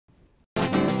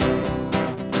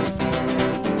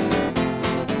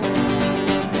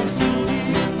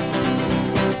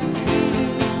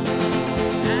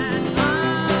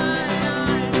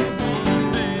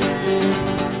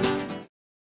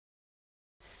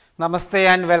Namaste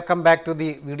and welcome back to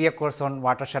the video course on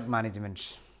watershed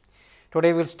management.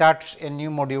 Today we will start a new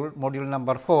module, module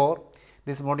number 4.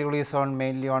 This module is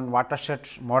mainly on watershed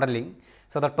modeling.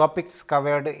 So, the topics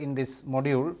covered in this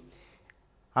module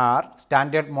are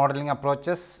standard modeling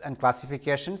approaches and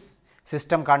classifications,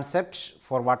 system concepts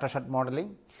for watershed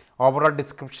modeling, overall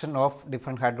description of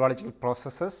different hydrological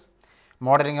processes,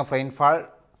 modeling of rainfall,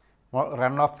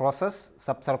 runoff process,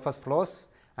 subsurface flows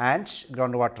and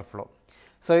groundwater flow.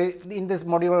 So, in this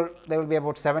module there will be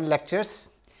about 7 lectures,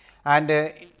 and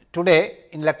today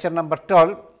in lecture number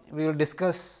 12 we will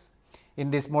discuss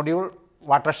in this module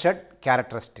watershed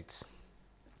characteristics.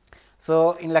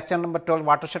 So, in lecture number 12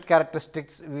 watershed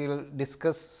characteristics we will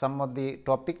discuss some of the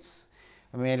topics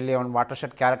mainly on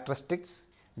watershed characteristics,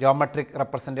 geometric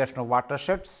representation of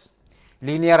watersheds,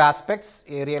 linear aspects,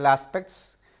 aerial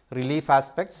aspects, relief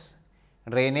aspects,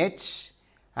 drainage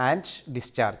and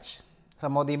discharge.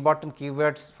 Some of the important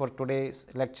keywords for today's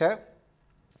lecture: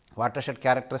 watershed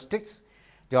characteristics,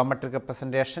 geometric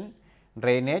representation,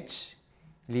 drainage,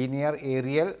 linear,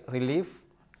 aerial, relief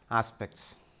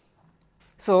aspects.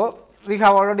 So, we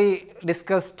have already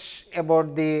discussed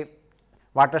about the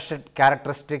watershed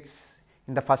characteristics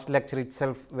in the first lecture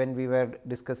itself, when we were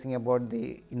discussing about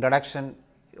the introduction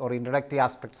or introductory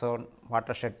aspects on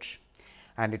watershed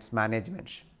and its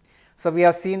management. So, we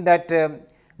have seen that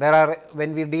there are,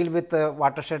 when we deal with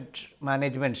watershed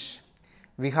management,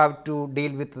 we have to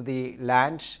deal with the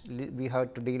land, we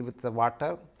have to deal with the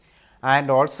water,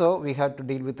 and also we have to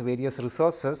deal with various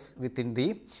resources within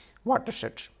the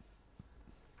watershed.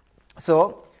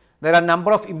 So, there are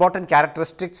number of important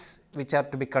characteristics which are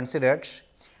to be considered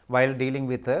while dealing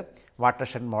with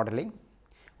watershed modeling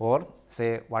or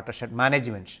say watershed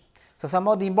management. So, some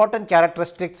of the important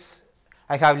characteristics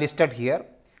I have listed here.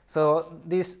 So,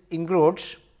 this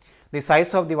includes the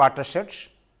size of the watershed.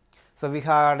 So, we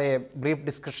had a brief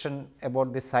discussion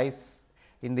about the size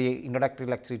in the introductory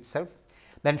lecture itself.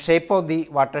 Then shape of the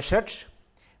watershed,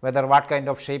 whether what kind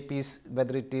of shape is,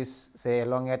 whether it is say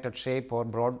elongated shape or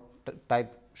broad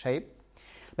type shape.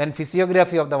 Then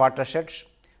physiography of the watershed.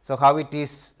 So, how it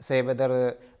is, say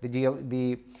whether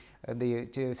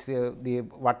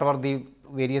whatever the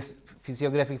various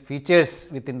physiographic features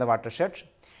within the watershed.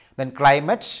 Then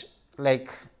climate,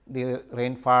 like the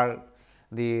rainfall,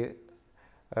 the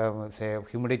say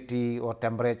humidity or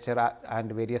temperature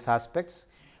and various aspects.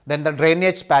 Then the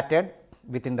drainage pattern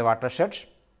within the watershed.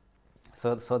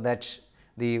 So, that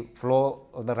the flow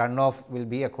or the runoff will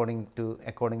be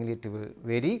accordingly it will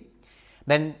vary.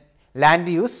 Then land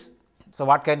use. So,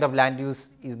 what kind of land use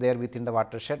is there within the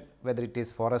watershed, whether it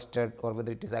is forested or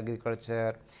whether it is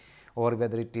agriculture or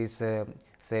whether it is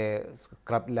say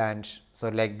scrub land. So,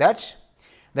 like that.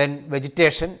 Then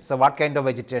vegetation. So, what kind of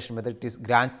vegetation, whether it is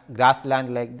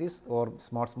grassland like this or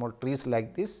small trees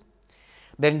like this.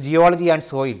 Then geology and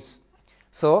soils.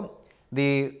 So,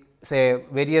 the say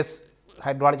various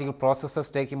hydrological processes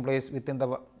taking place within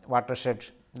the watershed,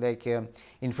 like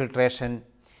infiltration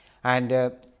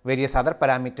and various other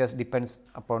parameters depends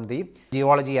upon the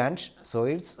geology and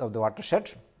soils of the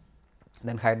watershed.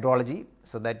 Then hydrology.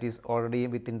 So, that is already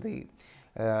within the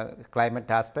climate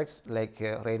aspects like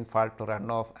rainfall to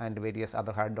runoff and various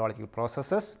other hydrological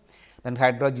processes. Then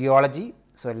hydrogeology,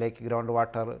 so like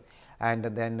groundwater and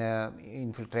then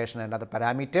infiltration and other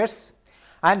parameters,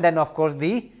 and then of course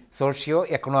the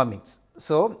socio-economics.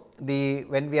 So,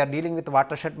 when we are dealing with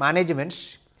watershed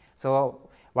management, so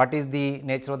what is the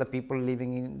nature of the people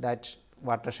living in that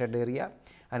watershed area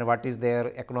and what is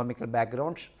their economical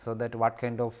background, so that what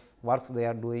kind of works they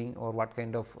are doing or what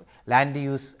kind of land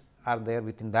use are there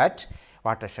within that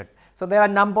watershed. So, there are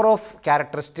number of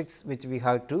characteristics which we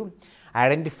have to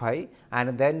identify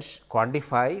and then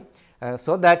quantify,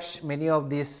 so that many of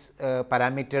these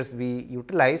parameters we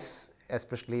utilize,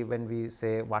 especially when we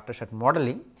say watershed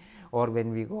modeling or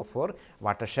when we go for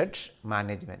watershed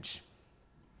management.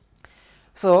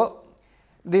 So,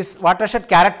 this watershed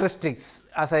characteristics,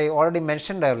 as I already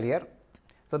mentioned earlier.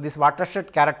 So, this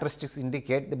watershed characteristics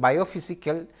indicate the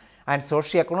biophysical and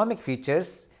socio-economic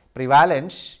features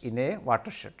prevalent in a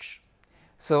watershed.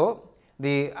 So,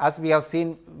 as we have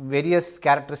seen, various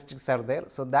characteristics are there.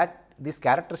 So, that these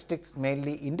characteristics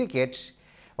mainly indicate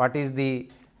what is the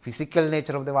physical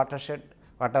nature of the watershed,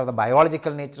 what are the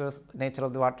biological nature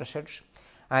of the watershed,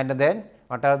 and then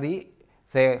what are the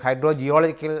say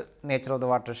hydrogeological nature of the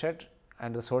watershed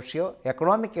and the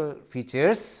socio-economical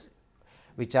features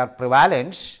which are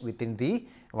prevalent within the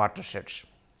watershed.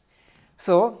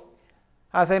 So,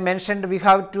 as I mentioned, we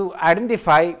have to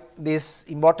identify these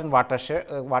important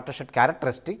watershed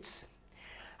characteristics,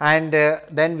 And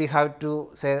then we have to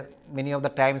say many of the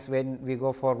times when we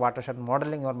go for watershed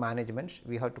modeling or management,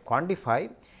 we have to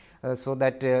quantify so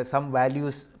that some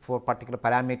values for particular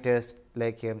parameters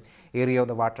like area of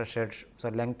the watershed, so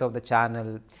length of the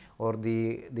channel or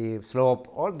the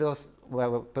slope, all those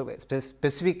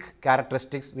specific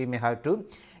characteristics we may have to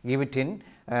give it in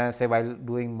say while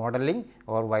doing modeling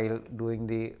or while doing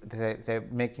the say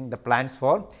making the plans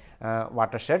for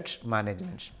watershed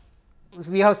management.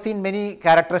 We have seen many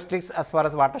characteristics as far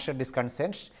as watershed is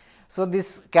concerned. So,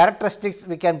 these characteristics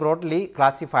we can broadly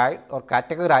classify or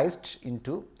categorized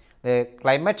into the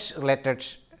climate related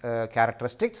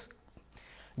characteristics,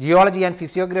 geology and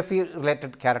physiography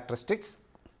related characteristics,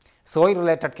 soil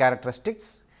related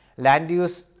characteristics, land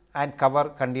use and cover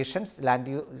conditions, land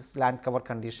cover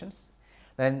conditions,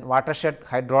 then watershed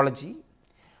hydrology,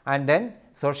 and then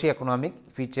socio-economic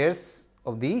features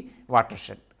of the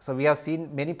watershed. So, we have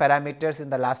seen many parameters in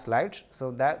the last slide.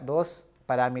 So, that those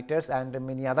parameters and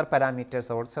many other parameters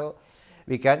also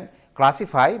we can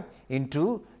classify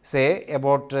into say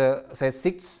about say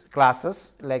 6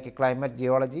 classes like climate,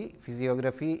 geology,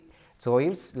 physiography,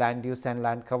 soils, land use and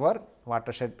land cover,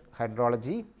 watershed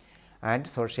hydrology and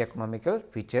socio-economical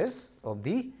features of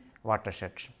the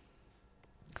watershed.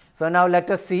 So, now let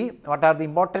us see what are the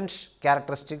important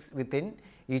characteristics within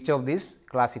each of these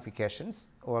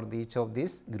classifications or each of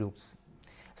these groups.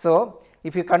 So,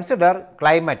 if you consider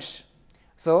climate,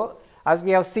 so as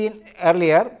we have seen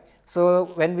earlier, so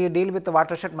when we deal with the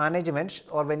watershed management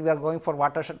or when we are going for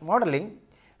watershed modeling,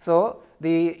 so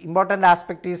the important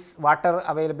aspect is water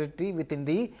availability within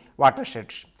the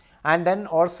watershed, and then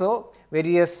also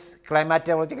various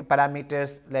climatological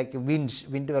parameters like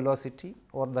wind velocity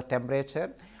or the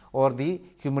temperature or the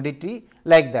humidity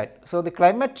like that. So, the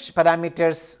climate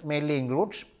parameters mainly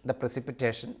include the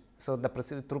precipitation. So,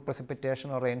 through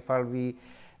precipitation or rainfall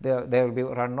there will be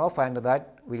runoff and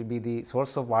that will be the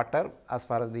source of water as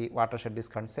far as the watershed is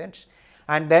concerned.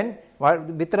 And then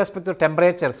with respect to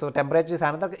temperature, so temperature is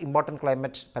another important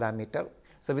climate parameter.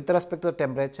 So, with respect to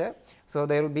temperature, so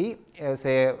there will be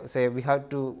say we have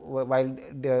to while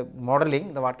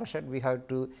modeling the watershed we have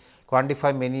to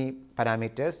quantify many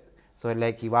parameters. So,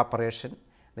 like evaporation,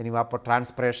 then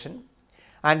evapotranspiration,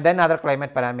 and then other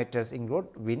climate parameters include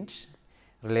wind,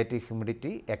 relative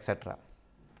humidity, etc.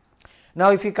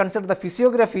 Now, if you consider the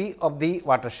physiography of the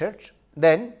watershed,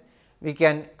 then we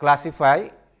can classify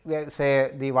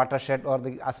say the watershed or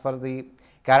the as per the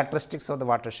characteristics of the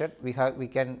watershed, we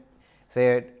can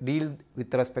say deal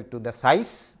with respect to the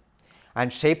size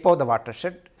and shape of the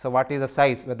watershed. So, what is the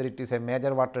size, whether it is a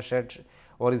major watershed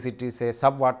or is it is a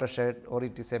sub watershed or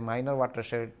it is a minor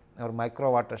watershed or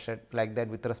micro watershed, like that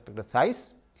with respect to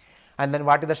size, and then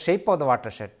what is the shape of the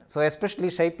watershed. So, especially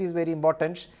shape is very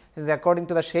important, since according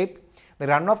to the shape the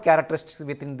runoff characteristics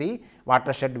within the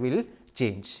watershed will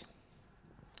change.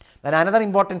 Then another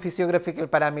important physiographical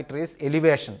parameter is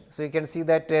elevation. So, you can see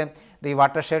that the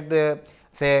watershed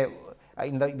say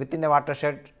within the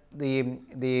watershed the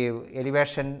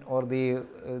elevation or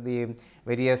the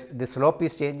various the slope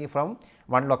is changing from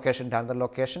one location to another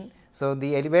location. So,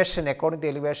 the elevation, according to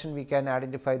elevation we can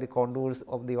identify the contours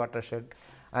of the watershed,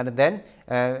 and then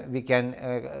we can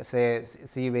say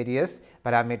see various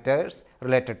parameters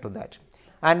related to that.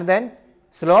 And then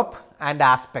slope and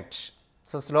aspect.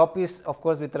 So, slope is of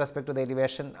course with respect to the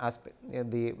elevation aspect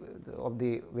of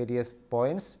the various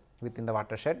points within the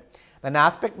watershed. Then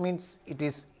aspect means it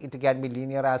can be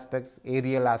linear aspects,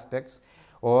 aerial aspects,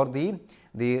 or the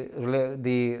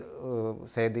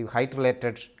say the height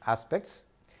related aspects.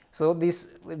 So, these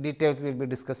details we will be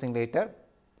discussing later.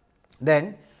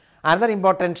 Then another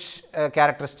important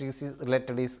characteristics is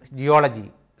related is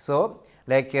geology. So,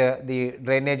 like the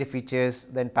drainage features,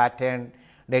 then pattern,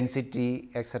 density,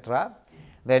 etc.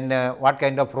 Then what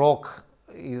kind of rock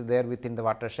is there within the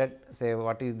watershed, say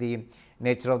what is the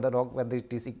nature of the rock, whether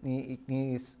it is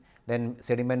igneous, then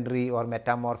sedimentary or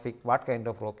metamorphic, what kind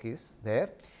of rock is there.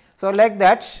 So, like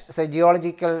that, say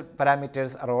geological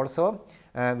parameters are also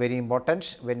very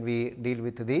important when we deal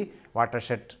with the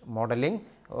watershed modeling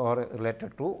or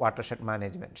related to watershed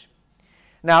management.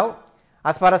 Now,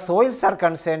 as far as soils are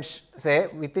concerned, say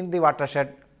within the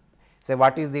watershed, say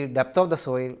what is the depth of the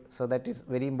soil. So, that is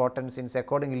very important, since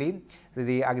accordingly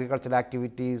the agricultural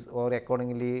activities or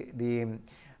accordingly the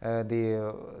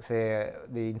say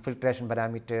the infiltration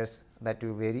parameters that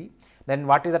will vary. Then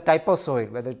what is the type of soil,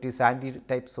 whether it is sandy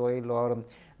type soil or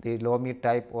the loamy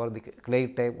type or the clay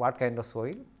type, what kind of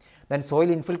soil. Then soil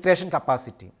infiltration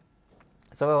capacity.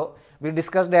 So, we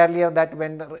discussed earlier that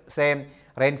when say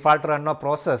rainfall to runoff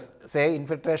process, say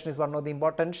infiltration is one of the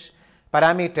important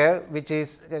parameter which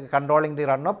is controlling the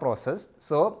runoff process.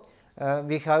 So,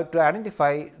 we have to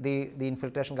identify the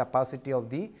infiltration capacity of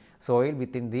the soil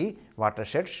within the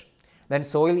watershed. Then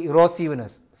soil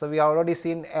erosiveness. So, we have already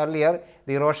seen earlier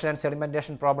the erosion and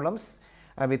sedimentation problems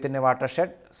within a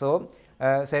watershed. So,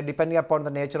 say depending upon the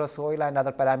nature of soil and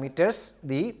other parameters,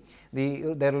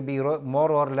 there will be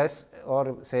more or less,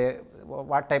 or say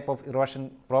what type of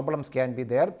erosion problems can be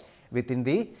there within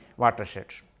the watershed.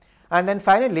 And then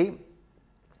finally,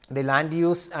 the land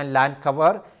use and land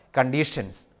cover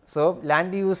conditions. So,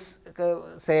 land use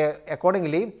say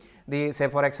accordingly, the say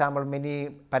for example, many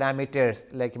parameters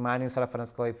like manure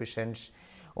reference coefficient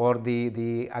or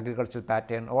the agricultural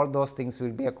pattern, all those things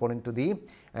will be according to the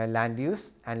land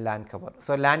use and land cover.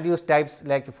 So, land use types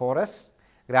like forests,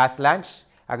 grassland,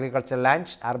 agricultural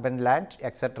land, urban land,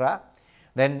 etc.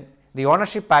 Then the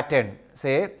ownership pattern,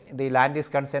 say the land is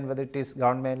concerned whether it is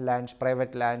government land,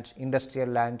 private land, industrial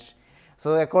land.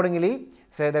 So, accordingly,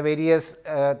 say the various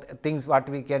things what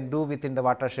we can do within the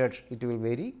watershed, it will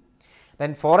vary.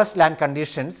 Then forest land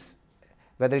conditions,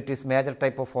 whether it is major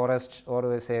type of forest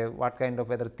or say what kind of,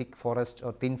 whether thick forest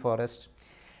or thin forest.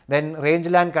 Then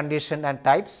rangeland condition and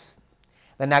types,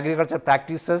 then agricultural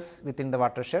practices within the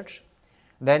watershed.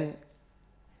 Then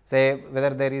say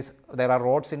whether there are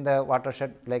roads in the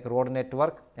watershed like road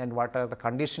network and what are the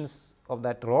conditions of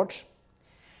that road.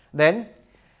 Then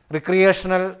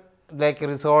recreational like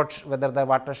resort, whether the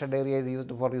watershed area is used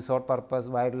for resort purpose,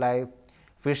 wildlife,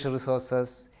 fish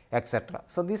resources, etc.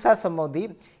 So, these are some of the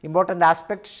important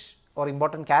aspects or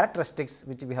important characteristics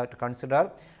which we have to consider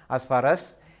as far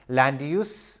as land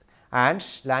use and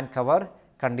land cover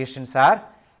conditions are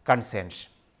concerned.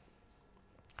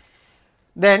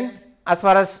 Then as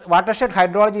far as watershed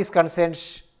hydrology is concerned,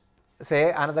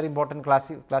 say another important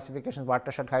classification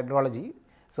watershed hydrology.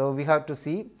 So, we have to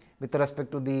see with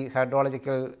respect to the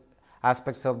hydrological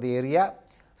aspects of the area.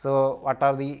 So, what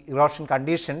are the erosion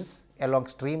conditions along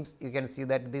streams? You can see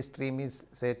that this stream is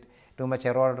say too much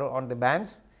eroded on the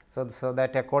banks. So,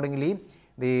 that accordingly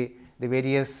the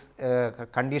various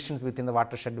conditions within the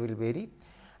watershed will vary,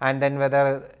 and then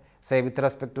whether say with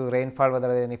respect to rainfall, whether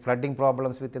there are any flooding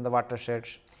problems within the watershed,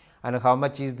 and how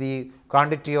much is the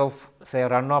quantity of say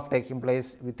runoff taking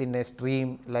place within a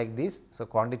stream like this. So,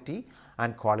 quantity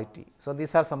and quality. So,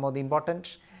 these are some of the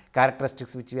important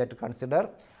characteristics which we have to consider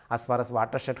as far as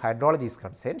watershed hydrology is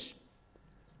concerned.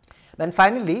 Then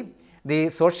finally, the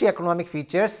socio-economic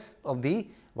features of the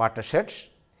watershed.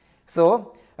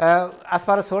 So, as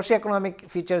far as socio-economic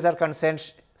features are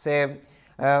concerned, say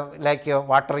like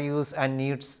water use and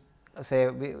needs,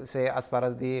 say as far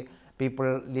as the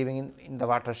people living in the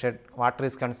watershed, water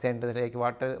is concerned, like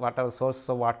what are the sources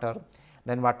of water,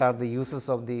 then what are the uses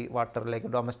of the water like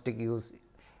domestic use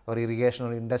or irrigation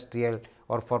or industrial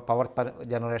or for power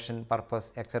generation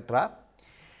purpose, etc.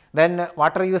 Then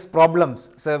water use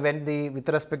problems. So, when with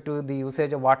respect to the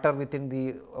usage of water within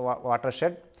the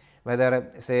watershed,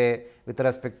 whether say with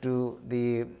respect to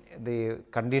the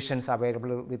conditions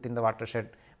available within the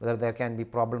watershed, whether there can be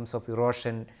problems of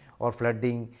erosion or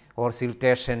flooding or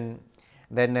siltation.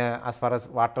 Then as far as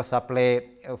water supply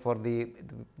for the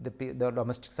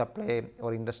domestic supply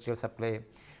or industrial supply,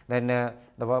 then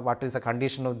what is the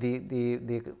condition of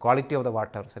the quality of the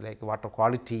water, so like water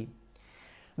quality.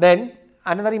 Then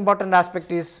another important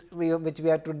aspect is which we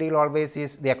have to deal always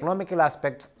is the economical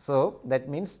aspects. So, that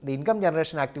means the income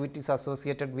generation activities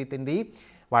associated within the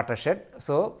watershed.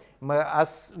 So,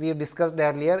 as we discussed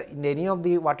earlier, in any of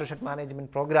the watershed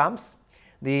management programs,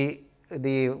 the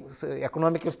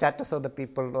economical status of the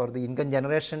people or the income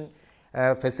generation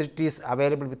facilities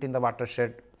available within the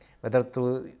watershed, whether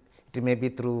through it may be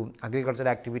through agricultural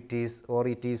activities or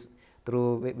it is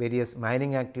through various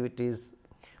mining activities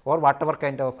or whatever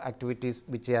kind of activities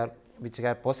which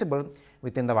are possible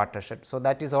within the watershed. So,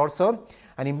 that is also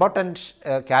an important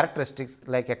characteristics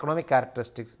like economic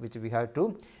characteristics which we have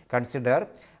to consider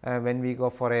when we go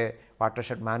for a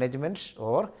watershed management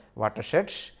or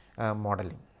watershed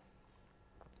modeling.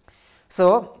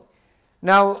 So,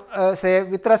 now say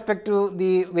with respect to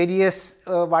the various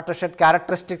watershed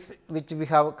characteristics which we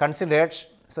have considered.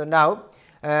 So, now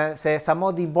say some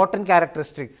of the important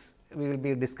characteristics we will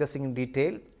be discussing in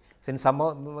detail. Since some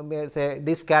of say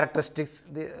these characteristics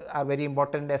are very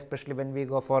important, especially when we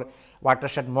go for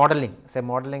watershed modeling. Say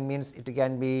modeling means it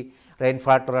can be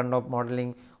rainfall to runoff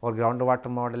modeling or groundwater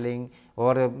modeling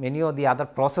or many of the other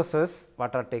processes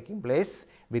what are taking place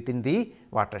within the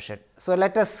watershed. So,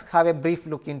 let us have a brief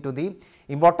look into the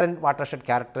important watershed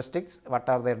characteristics, what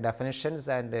are their definitions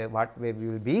and what way we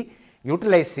will be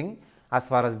utilizing as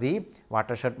far as the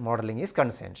watershed modeling is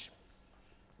concerned.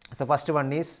 So, first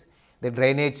one is the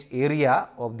drainage area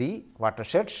of the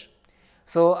watershed.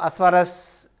 So, as far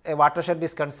as a watershed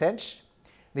is concerned,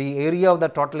 the area of the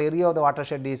total area of the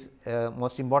watershed is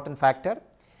most important factor.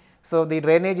 So, the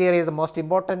drainage area is the most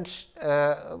important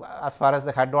as far as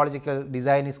the hydrological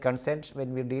design is concerned,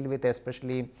 when we deal with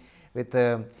especially with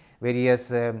various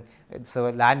so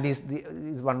land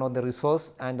is one of the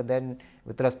resource, and then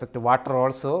with respect to water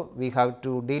also we have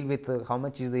to deal with how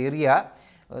much is the area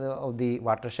of the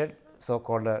watershed, so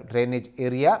called drainage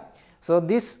area. So,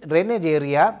 this drainage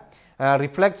area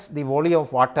reflects the volume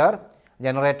of water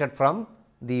generated from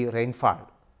the rainfall.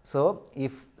 So,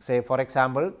 if say for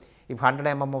example, if 100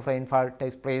 mm of rainfall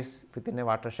takes place within a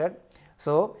watershed,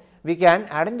 so we can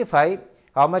identify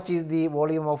how much is the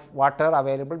volume of water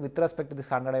available with respect to this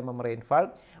 100 mm rainfall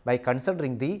by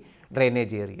considering the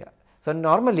drainage area. So,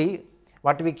 normally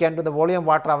what we can do, the volume of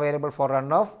water available for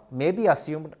runoff may be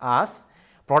assumed as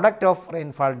product of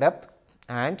rainfall depth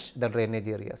and the drainage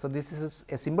area. So, this is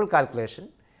a simple calculation,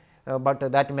 but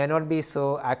that may not be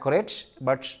so accurate,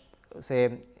 but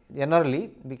say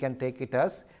generally we can take it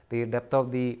as the depth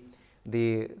of the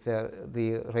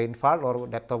rainfall or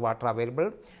depth of water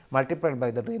available multiplied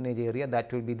by the drainage area,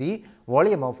 that will be the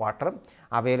volume of water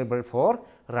available for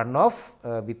runoff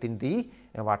within the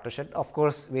watershed. Of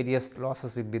course, various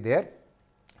losses will be there.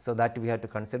 So, that we have to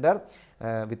consider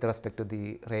with respect to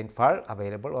the rainfall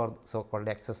available or so called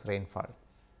excess rainfall.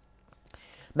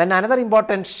 Then another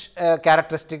important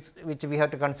characteristics which we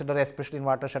have to consider especially in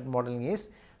watershed modeling is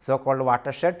so called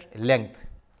watershed length.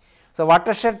 So,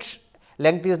 watershed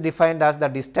length is defined as the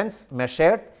distance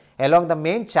measured along the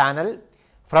main channel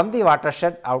from the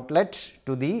watershed outlet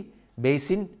to the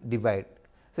basin divide.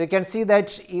 So, you can see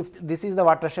that if this is the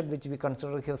watershed which we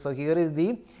consider here. So, here is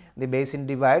the basin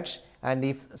divide, and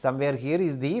if somewhere here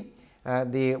is the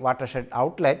watershed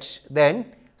outlet,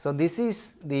 then so this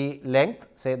is the length,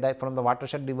 say that from the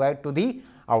watershed divide to the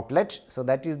outlet. So,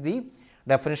 that is the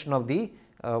definition of the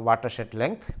watershed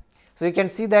length. So, you can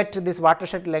see that this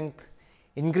watershed length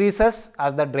increases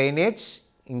as the drainage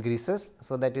increases.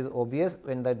 So, that is obvious,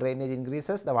 when the drainage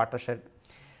increases, the watershed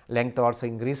length also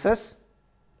increases.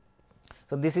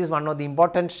 So, this is one of the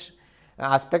important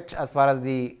aspects as far as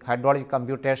the hydraulic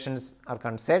computations are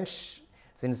concerned,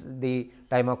 since the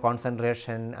time of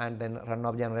concentration and then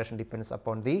runoff generation depends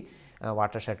upon the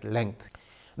watershed length.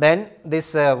 Then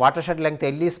this watershed length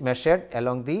L is measured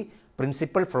along the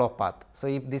principal flow path. So,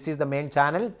 if this is the main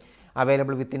channel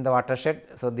available within the watershed,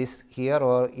 so this here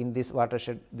or in this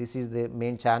watershed, this is the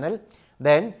main channel,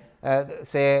 then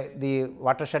say the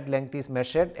watershed length is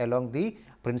measured along the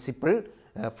principal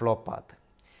flow path.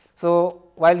 So,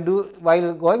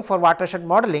 while going for watershed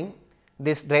modeling,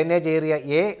 this drainage area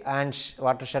A and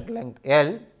watershed length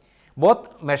L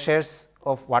both measures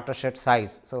of watershed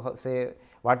size. So, say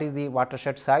what is the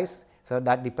watershed size? So,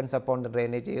 that depends upon the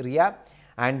drainage area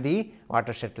and the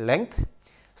watershed length.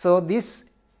 So, this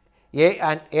A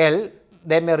and L,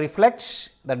 they may reflect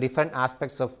the different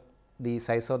aspects of the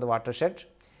size of the watershed.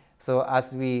 So,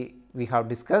 as we have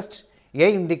discussed,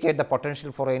 A indicate the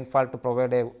potential for rainfall to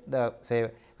provide the say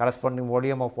corresponding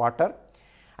volume of water,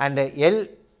 and L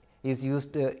is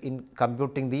used in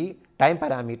computing the time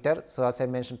parameter. So, as I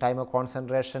mentioned, time of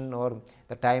concentration or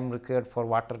the time required for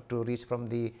water to reach from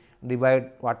the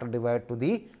water divide to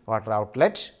the water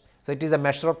outlet. So, it is a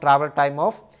measure of travel time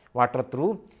of water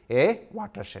through a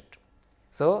watershed.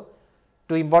 So,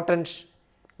 two important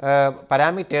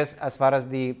parameters as far as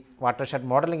the watershed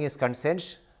modeling is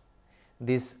concerned,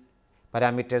 these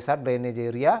parameters are drainage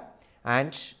area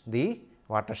and the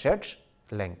watershed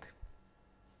length.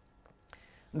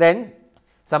 Then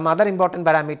some other important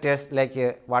parameters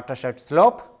like watershed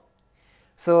slope.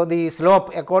 So, the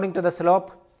slope, according to the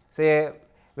slope, say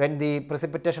when the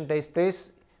precipitation takes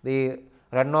place, the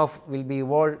runoff will be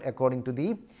evolved according to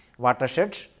the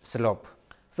watershed slope.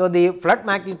 So, the flood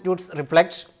magnitudes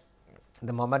reflect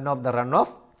the momentum of the runoff.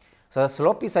 So,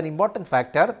 slope is an important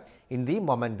factor in the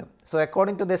momentum. So,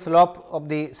 according to the slope of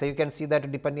the, so you can see that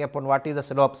depending upon what is the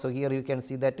slope. So, here you can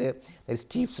see that there is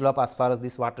steep slope as far as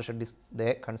this watershed is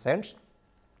concerned.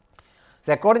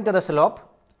 So, according to the slope,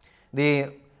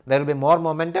 there will be more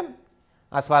momentum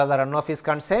as far as the runoff is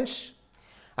concerned,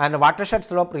 and watershed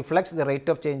slope reflects the rate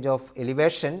of change of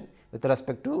elevation with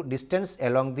respect to distance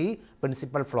along the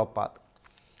principal flow path.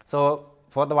 So,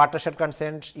 for the watershed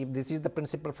concerned, if this is the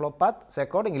principal flow path, so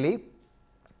accordingly,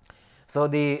 so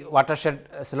the watershed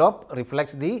slope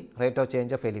reflects the rate of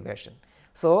change of elevation.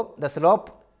 So, the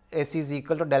slope S is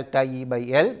equal to delta E by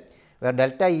L, where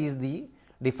delta E is the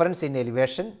difference in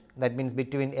elevation, that means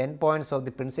between end points of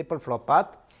the principal flow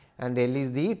path, and L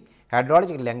is the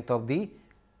hydrologic length of the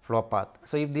flow path.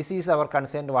 So, if this is our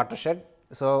concerned watershed,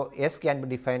 so S can be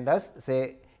defined as,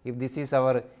 say, if this is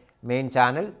our main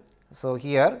channel. So,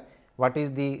 here what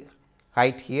is the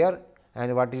height here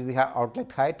and what is the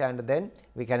outlet height, and then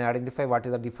we can identify what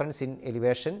is the difference in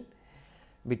elevation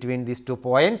between these 2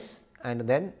 points, and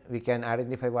then we can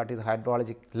identify what is the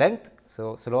hydrologic length.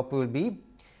 So, slope will be,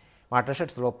 watershed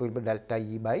slope will be delta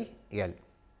E by L.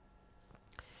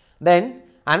 Then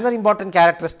another important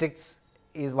characteristics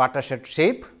is watershed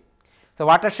shape. So,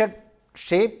 watershed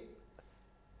shape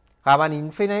have an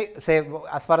infinite, say,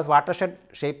 as far as watershed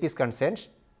shape is concerned,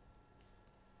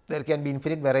 there can be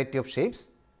infinite variety of shapes.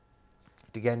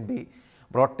 It can be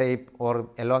broad type or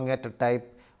elongated type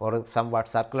or somewhat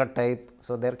circular type.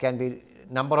 So, there can be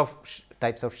number of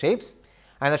types of shapes,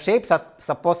 and the shape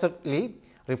supposedly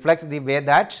reflects the way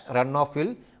that runoff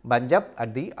will bunch up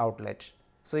at the outlet.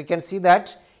 So, you can see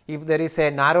that if there is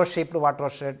a narrow shaped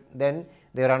watershed, then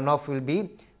the runoff will be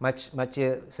much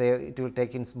say it will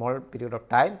take in small period of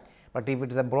time, but if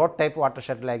it is a broad type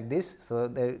watershed like this, so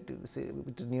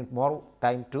it needs more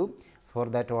time to, for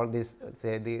that all this,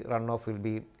 say, the runoff will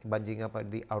be bunching up at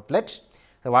the outlet.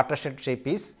 The watershed shape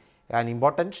is an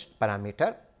important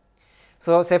parameter.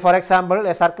 So, say for example,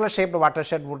 a circular shaped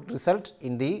watershed would result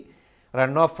in the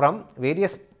runoff from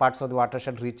various parts of the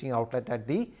watershed reaching outlet at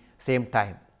the same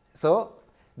time. So,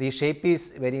 the shape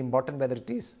is very important, whether it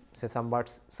is, say,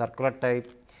 somewhat circular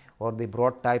type or the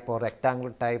broad type or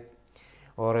rectangular type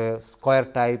or a square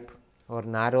type or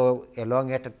narrow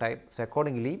elongated type. So,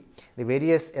 accordingly the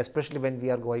various, especially when we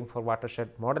are going for watershed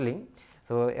modeling.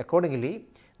 So, accordingly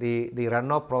the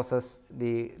runoff process,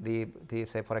 the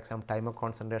say for example, time of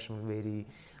concentration will vary,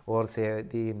 or say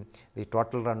the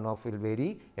total runoff will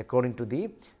vary according to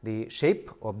the shape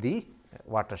of the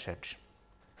watershed.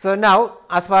 So, now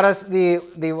as far as the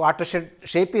watershed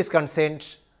shape is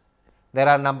concerned, there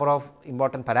are number of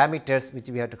important parameters which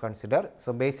we have to consider.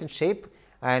 So, basin shape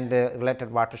and related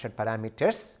watershed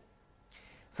parameters.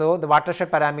 So, the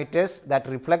watershed parameters that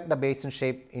reflect the basin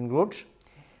shape include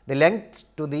the length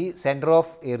to the center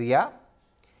of area.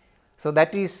 So,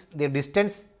 that is the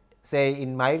distance, say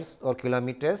in miles or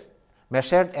kilometers,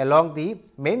 measured along the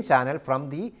main channel from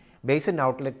the basin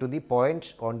outlet to the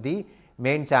point on the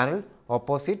main channel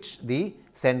opposite the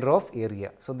center of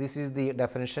area. So, this is the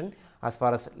definition as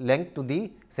far as length to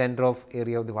the center of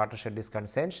area of the watershed is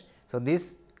concerned. So,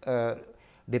 this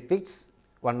depicts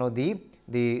one of the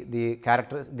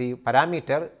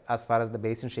parameter as far as the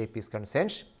basin shape is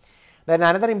concerned. Then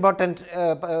another important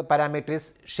parameter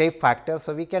is shape factor.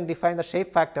 So, we can define the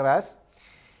shape factor as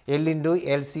L into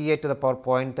LCA to the power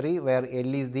 0.3, where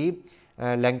L is the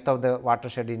length of the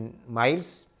watershed in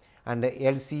miles and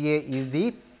LCA is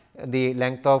the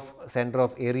length of center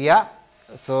of area.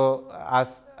 So,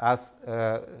 as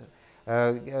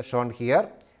shown here.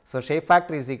 So, shape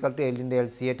factor is equal to L into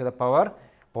LCA to the power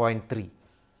 0.3.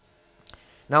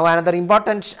 Now, another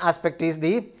important aspect is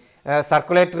the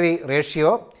circulatory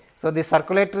ratio. So, the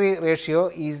circulatory ratio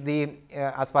is the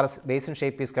as far as basin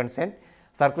shape is concerned,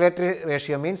 circulatory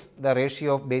ratio means the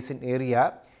ratio of basin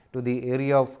area to the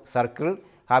area of circle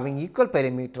having equal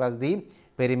perimeter as the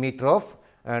perimeter of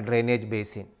drainage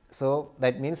basin. So,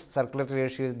 that means circulatory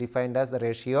ratio is defined as the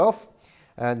ratio of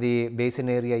the basin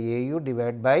area AU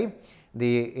divided by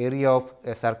the area of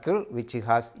a circle which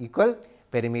has equal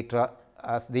perimeter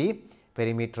as the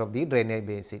perimeter of the drainage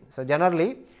basin. So,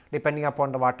 generally depending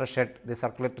upon the watershed, the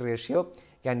circulatory ratio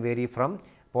can vary from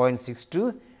 0.6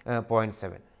 to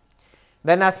 0.7.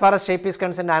 Then as far as shape is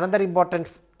concerned, another important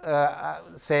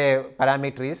say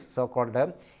parameter is so called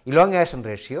elongation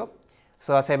ratio.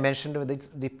 So, as I mentioned,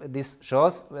 this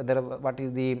shows whether what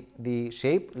is the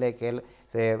shape like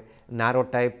say narrow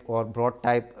type or broad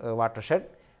type watershed.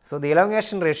 So, the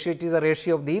elongation ratio, it is a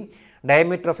ratio of the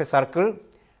diameter of a circle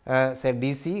say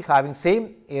DC having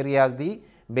same area as the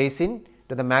basin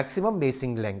to the maximum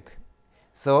basin length.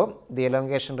 So, the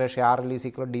elongation ratio RL is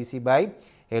equal to DC by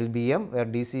LBM, where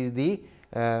DC is the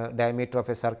diameter of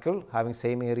a circle having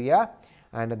same area,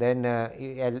 and then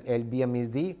LBM is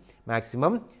the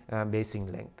maximum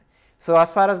basin length. So,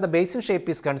 as far as the basin shape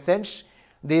is concerned,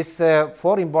 these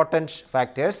 4 important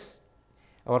factors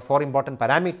or 4 important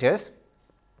parameters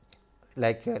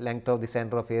like length of the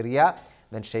center of area,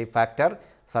 then shape factor,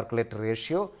 circulatory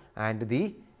ratio and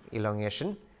the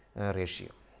elongation ratio.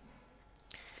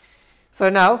 So,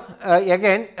 now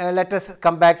again let us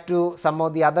come back to some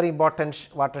of the other important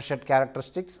watershed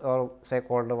characteristics or say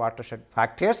called watershed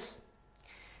factors.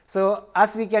 So,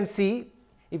 as we can see,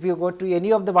 if you go to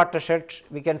any of the watershed,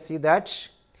 we can see that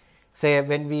say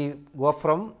when we go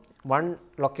from one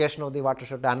location of the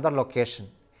watershed to another location,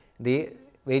 the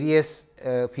various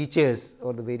features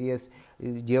or the various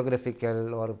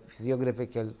geographical or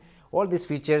physiographical, all these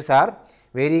features are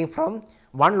varying from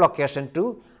one location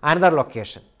to another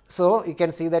location. So, you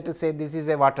can see that say this is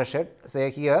a watershed, say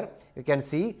here you can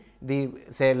see the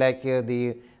say like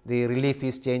the relief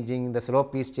is changing, the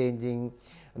slope is changing,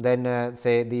 then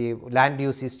say the land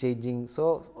use is changing.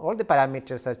 So, all the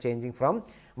parameters are changing from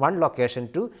one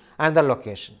location to another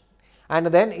location, and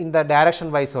then in the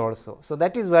direction wise also. So,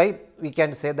 that is why we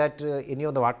can say that any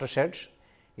of the watersheds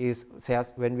is say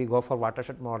as when we go for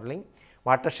watershed modeling,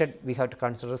 watershed we have to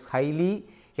consider as highly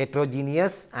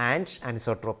heterogeneous and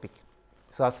anisotropic.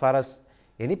 So, as far as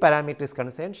any parameter is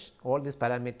concerned, all these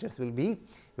parameters will be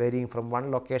varying from one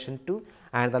location to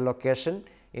another location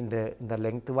in the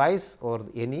length wise or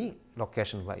any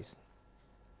location wise.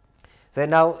 So,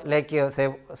 now like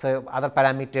say other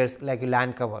parameters like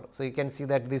land cover. So, you can see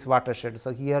that this watershed.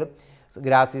 So, here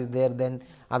grass is there, then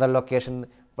other location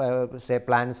say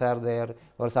plants are there,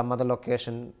 or some other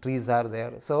location trees are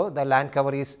there. So, the land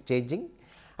cover is changing,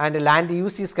 and land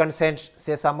use is concerned,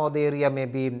 say some of the area may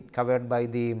be covered by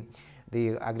the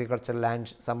agricultural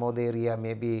land, some of the area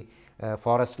may be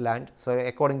forest land. So,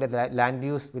 according to the land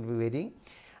use will be varying.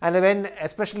 And when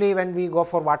especially when we go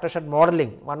for watershed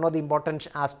modeling, one of the important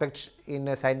aspects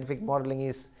in scientific modeling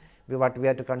is what we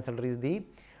have to consider is the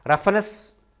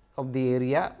roughness of the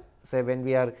area. Say when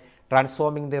we are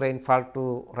transforming the rainfall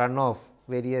to runoff,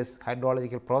 various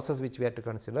hydrological process which we have to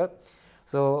consider.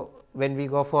 So, when we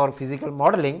go for physical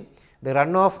modeling, the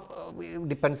runoff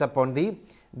depends upon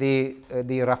the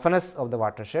roughness of the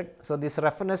watershed. So, this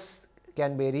roughness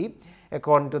can vary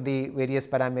according to the various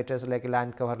parameters like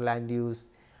land cover, land use,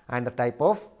 and the type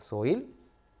of soil.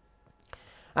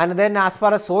 And then as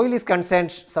far as soil is concerned,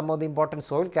 some of the important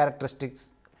soil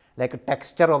characteristics like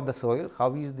texture of the soil,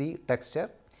 how is the texture,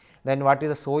 then what is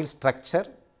the soil structure,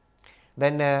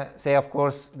 then say of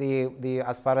course, the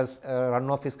as far as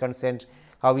runoff is concerned,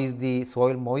 how is the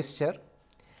soil moisture,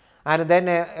 and then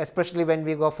especially when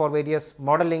we go for various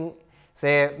modeling,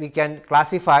 say we can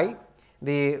classify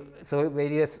the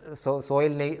various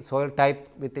soil type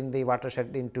within the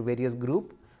watershed into various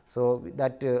group. So,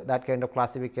 that kind of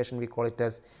classification we call it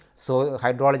as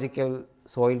hydrological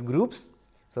soil groups.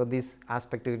 So, this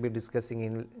aspect we will be discussing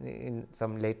in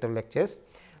some later lectures.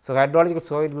 So, hydrological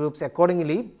soil groups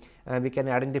accordingly we can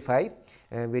identify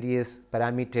various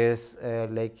parameters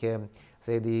like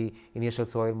say the initial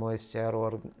soil moisture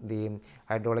or the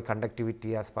hydraulic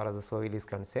conductivity as far as the soil is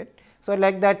concerned. So,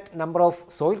 like that number of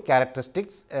soil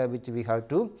characteristics which we have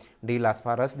to deal as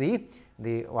far as the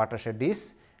watershed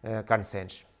is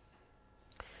concerned.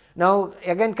 Now,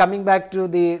 again coming back to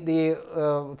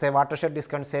the say watershed is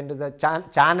concerned, the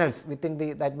channels within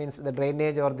the, that means the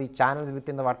drainage or the channels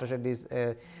within the watershed is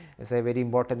say very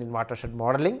important in watershed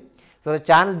modeling. So, the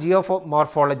channel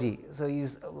geomorphology, so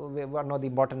is one of the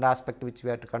important aspect which we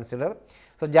have to consider.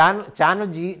 So, channel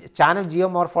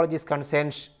geomorphology is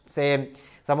concerned, say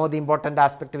some of the important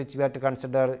aspect which we have to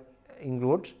consider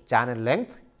include channel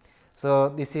length. So,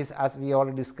 this is as we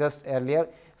already discussed earlier.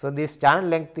 So, this channel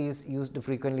length is used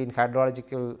frequently in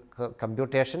hydrological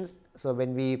computations. So,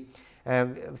 when we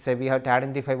say we have to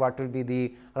identify what will be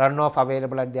the runoff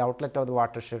available at the outlet of the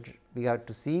watershed, we have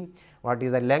to see what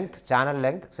is the length, channel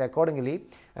length. So, accordingly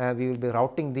we will be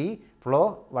routing the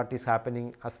flow what is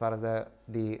happening as far as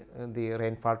the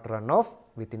rainfall to runoff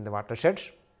within the watershed.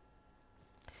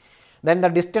 Then the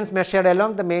distance measured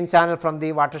along the main channel from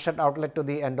the watershed outlet to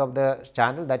the end of the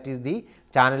channel, that is the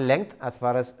channel length as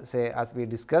far as say as we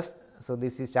discussed. So,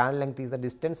 this is channel length is the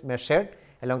distance measured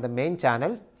along the main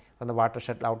channel from the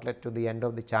watershed outlet to the end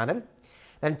of the channel.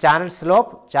 Then channel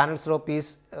slope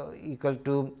is equal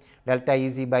to delta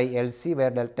Ec by Lc, where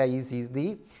delta Ec is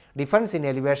the difference in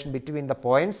elevation between the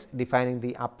points defining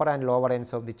the upper and lower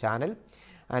ends of the channel,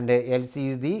 and Lc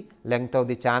is the length of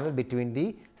the channel between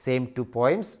the same two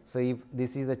points. So, if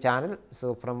this is the channel,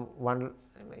 so from one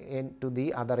end to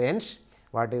the other end,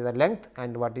 what is the length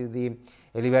and what is the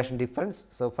elevation difference.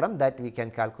 So, from that we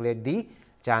can calculate the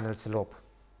channel slope.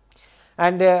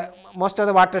 And most of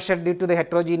the watershed, due to the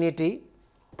heterogeneity,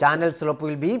 channel slope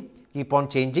will be keep on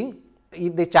changing.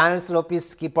 If the channel slope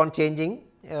is keep on changing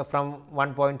from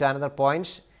one point to another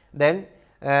point, then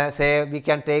say we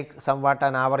can take somewhat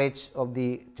an average of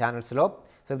the channel slope.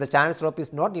 So, if the channel slope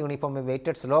is not uniform, a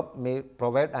weighted slope may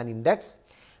provide an index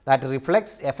that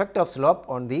reflects effect of slope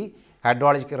on the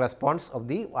hydrological response of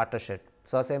the watershed.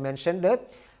 So, as I mentioned,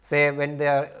 say when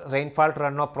the rainfall to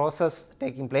runoff process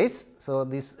taking place. So,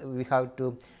 this we have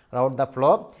to route the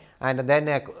flow, and then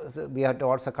we have to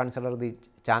also consider the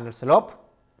channel slope.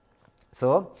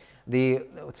 So, the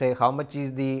say how much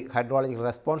is the hydrological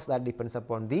response, that depends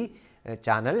upon the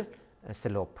channel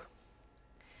slope.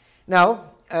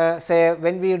 Now, say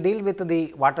when we deal with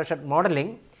the watershed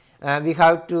modeling, we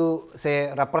have to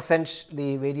say represent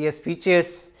the various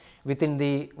features within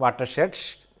the watershed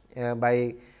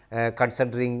by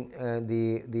considering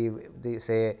the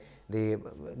say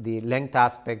the length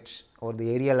aspects or the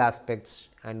aerial aspects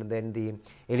and then the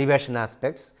elevation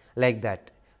aspects like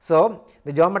that. So,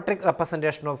 the geometric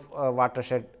representation of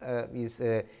watershed is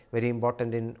very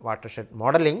important in watershed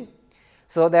modeling.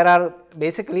 So, there are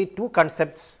basically two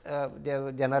concepts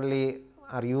generally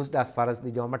are used as far as the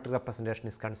geometric representation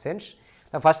is concerned.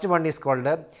 The first one is called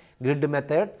a grid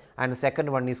method and the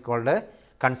second one is called a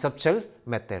conceptual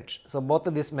method. So, both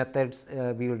of these methods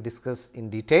we will discuss in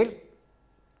detail.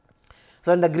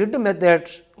 So, in the grid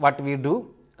method what we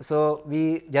do? So,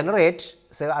 we generate,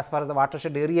 so as far as the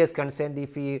watershed area is concerned,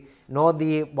 if we know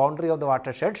the boundary of the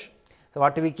watershed. So,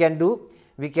 what we can do?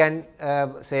 We can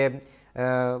say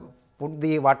put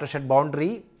the watershed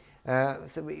boundary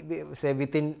say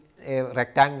within a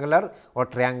rectangular or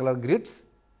triangular grids.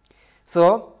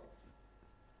 So,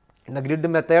 in the grid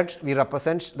method we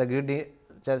represent the grid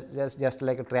just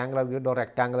like a triangular grid or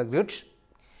rectangular grid.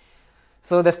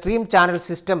 So, the stream channel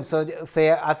system. So, say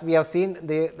as we have seen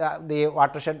the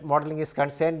watershed modeling is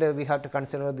concerned, we have to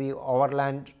consider the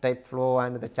overland type flow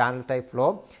and the channel type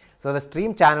flow. So, the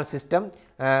stream channel system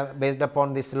based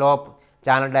upon the slope,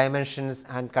 channel dimensions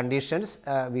and conditions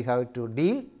we have to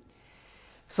deal.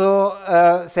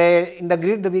 So, say in the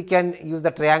grid we can use the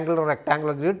triangular or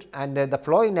rectangular grid and the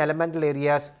flow in elemental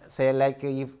areas, say like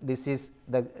if this is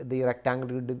the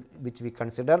rectangular grid which we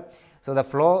consider. So, the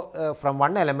flow from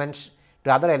one element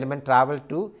to other element travel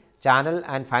to channel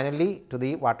and finally to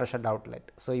the watershed outlet.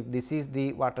 So, if this is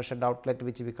the watershed outlet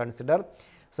which we consider,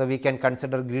 so we can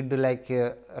consider grid like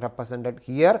represented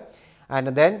here, and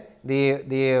then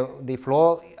the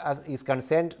flow is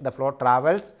concerned, the flow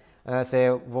travels say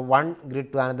one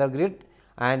grid to another grid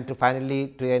and to finally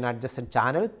to an adjacent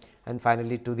channel and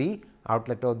finally to the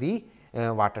outlet of the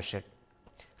watershed.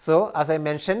 So, as I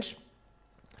mentioned,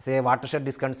 say watershed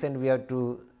is concerned, we have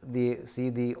to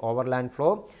see the overland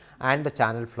flow and the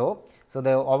channel flow. So,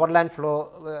 the overland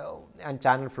flow and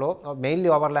channel flow, or mainly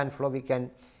overland flow, we can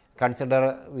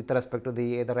consider with respect to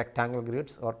the either rectangular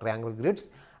grids or triangular grids,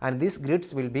 and these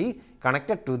grids will be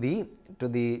connected to the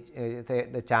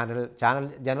channel.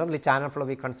 Generally channel flow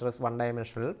we consider as one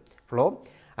dimensional flow,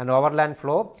 and overland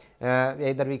flow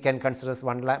either we can consider as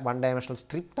one dimensional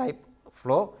strip type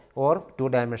flow or two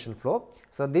dimensional flow.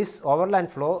 So, this overland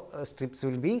flow strips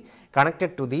will be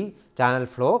connected to the channel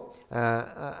flow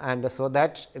and so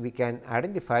that we can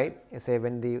identify, say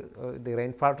when the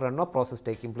rainfall runoff process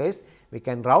taking place, we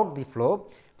can route the flow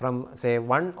from say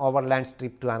one overland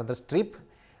strip to another strip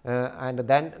and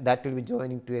then that will be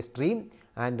joining to a stream,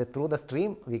 and through the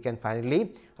stream we can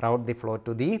finally route the flow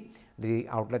to the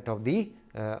outlet of the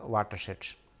watershed.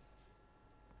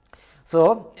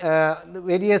 So, the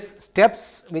various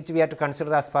steps which we have to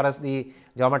consider as far as the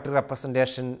geometric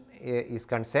representation is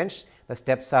concerned, the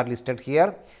steps are listed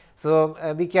here. So,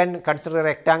 we can consider a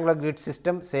rectangular grid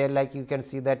system, say like you can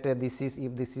see that this is,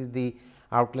 if this is the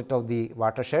outlet of the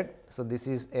watershed. So, this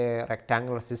is a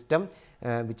rectangular system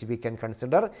which we can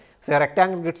consider. So, a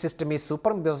rectangular grid system is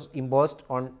superimposed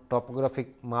on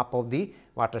topographic map of the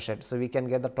watershed. So, we can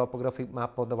get the topographic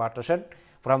map of the watershed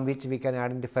from which we can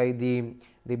identify the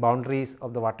boundaries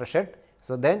of the watershed.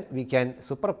 So, then we can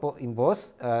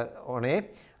superimpose on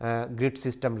a grid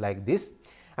system like this,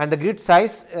 and the grid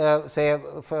size say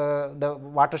the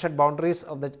watershed boundaries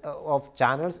of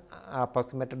channels are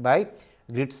approximated by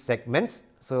grid segments.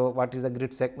 So, what is the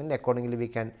grid segment? Accordingly, we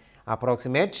can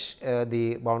approximate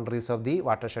the boundaries of the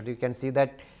watershed. You can see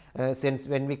that since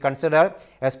when we consider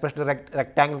especially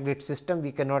rectangular grid system,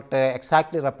 we cannot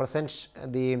exactly represent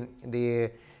the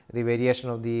variation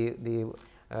of the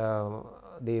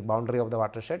boundary of the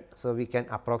watershed. So, we can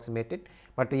approximate it,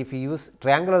 but if we use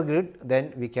triangular grid,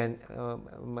 then we can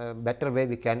better way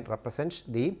we can represent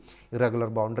the irregular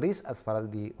boundaries as far as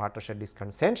the watershed is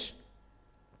concerned.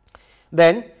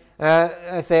 Then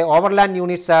say overland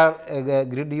units are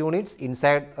grid units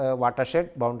inside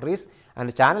watershed boundaries,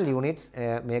 and channel units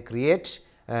may create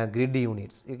grid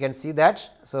units. You can see that.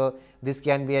 So, this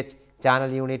can be a channel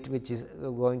unit which is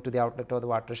going to the outlet of the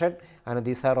watershed, and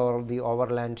these are all the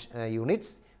overland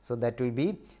units. So, that will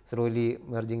be slowly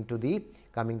merging to the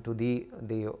coming to the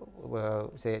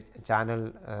say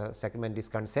channel segment is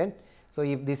concerned. So,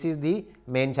 if this is the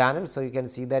main channel, so you can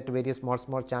see that various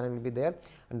small channel will be there,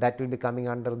 and that will be coming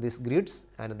under these grids,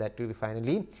 and that will be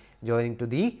finally joining to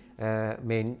the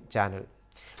main channel.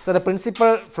 So, the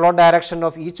principal flow direction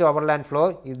of each overland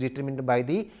flow is determined by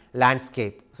the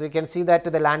landscape. So, you can see that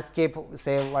the landscape,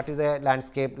 say what is the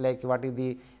landscape, like what is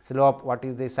the slope, what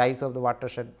is the size of the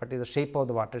watershed, what is the shape of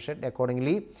the watershed,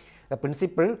 accordingly the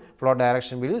principal flow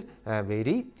direction will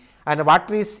vary, and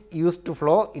water is used to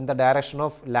flow in the direction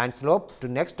of land slope to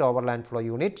next overland flow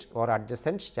unit or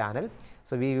adjacent channel.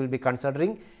 So, we will be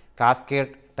considering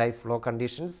cascade type flow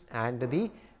conditions and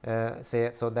the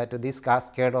say, so that this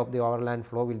cascade of the overland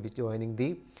flow will be joining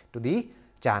to the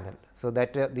channel. So,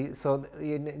 that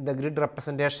in the grid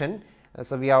representation,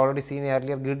 so we have already seen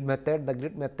earlier grid method. The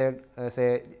grid method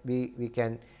say we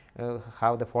can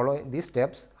have the following these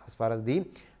steps as far as the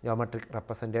geometric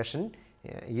representation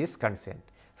is concerned.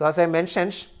 So, as I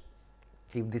mentioned,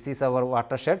 if this is our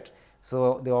watershed,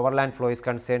 so the overland flow is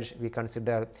concerned, we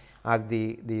consider as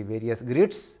the various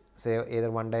grids, say either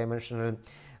one dimensional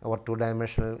or two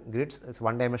dimensional grids,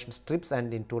 one dimensional strips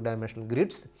and in two dimensional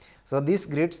grids. So, these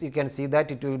grids you can see that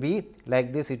it will be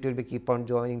like this, it will be keep on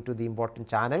joining to the important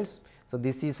channels. So,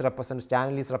 this is represents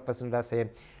channel is represented as a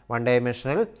one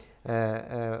dimensional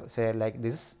say like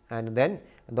this, and then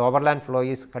the overland flow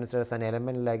is considered as an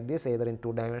element like this, either in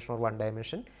two dimension or one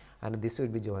dimension, and this will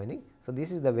be joining. So,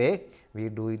 this is the way we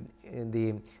do it in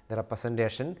the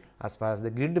representation as far as the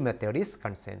grid method is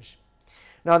concerned.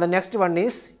 Now, the next one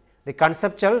is the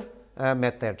conceptual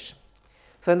method.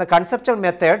 So, in the conceptual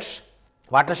method,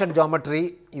 watershed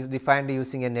geometry is defined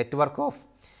using a network of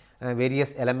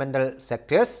various elemental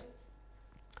sectors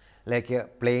like a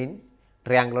plane,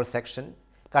 triangular section,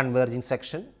 converging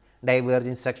section,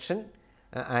 diverging section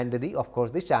and the of course,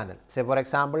 the channel. Say for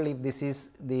example, if this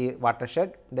is the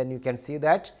watershed, then you can see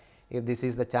that if this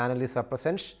is the channel is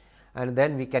represented, and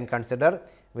then we can consider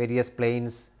various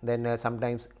planes, then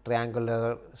sometimes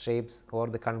triangular shapes or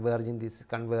the converging, this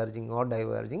converging or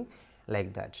diverging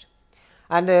like that.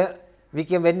 And we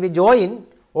can, when we join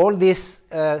all these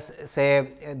say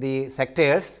the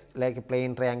sectors like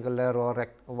plane, triangular or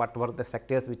whatever the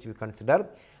sectors which we consider,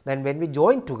 then when we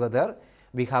join together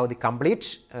we have the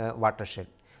complete watershed.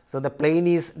 So, the plane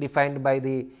is defined by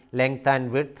the length and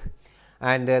width,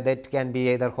 and that can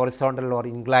be either horizontal or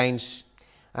inclined,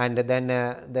 and then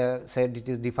the said it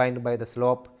is defined by the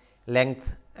slope,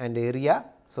 length and area.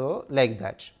 So, like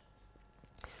that.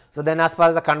 So, then as far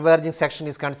as the converging section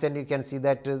is concerned, you can see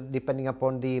that depending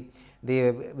upon the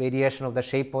variation of the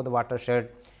shape of the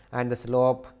watershed and the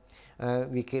slope,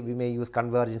 we may use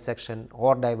converging section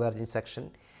or diverging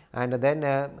section, and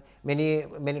then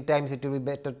many times it will be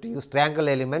better to use triangle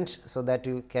element, so that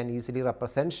you can easily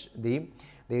represent the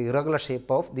irregular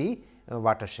shape of the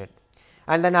watershed.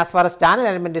 And then as far as channel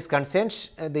element is concerned,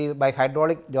 by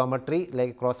hydraulic geometry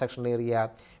like cross sectional area,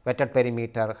 wetted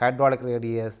perimeter, hydraulic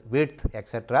radius, width,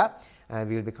 etc.,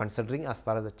 we will be considering as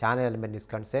far as the channel element is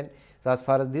concerned. So, as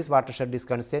far as this watershed is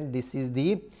concerned, this is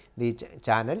the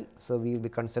channel. So, we will be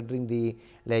considering the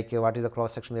like what is the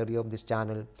cross sectional area of this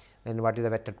channel, and what is the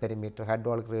wetted perimeter,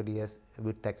 hydraulic radius,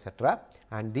 width, etc.,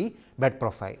 and the bed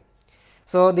profile.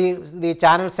 So, the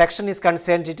channel section is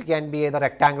concerned, it can be either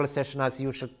rectangular section as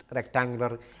usual,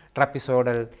 rectangular,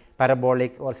 trapezoidal,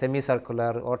 parabolic or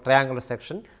semicircular or triangular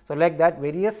section. So, like that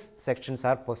various sections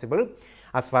are possible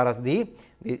as far as the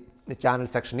channel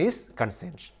section is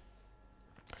concerned.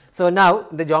 So, now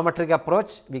the geometric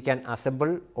approach, we can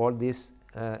assemble all these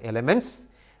elements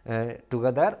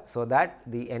together, so that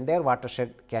the entire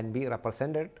watershed can be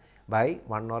represented by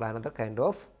one or another kind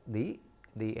of the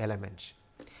elements.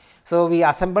 So, we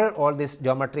assemble all these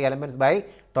geometry elements by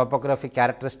topographic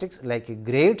characteristics like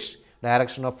grades,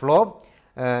 direction of flow,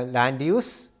 land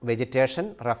use,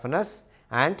 vegetation, roughness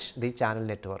and the channel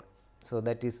network. So,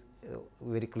 that is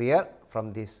very clear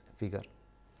from this figure.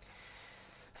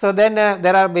 So, then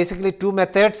there are basically two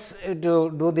methods to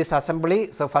do this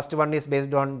assembly. So, first one is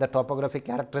based on the topographic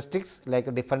characteristics,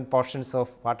 like different portions of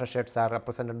watersheds are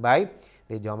represented by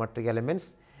the geometric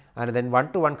elements, and then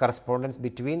one to one correspondence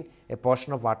between a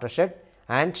portion of watershed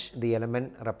and the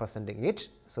element representing it.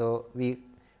 So, we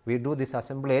do this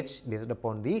assemblage based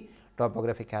upon the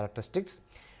topographic characteristics.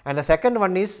 And the second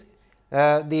one is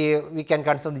we can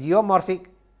consider the geomorphic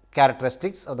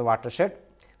characteristics of the watershed.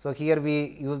 So, here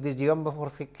we use this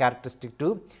geomorphic characteristic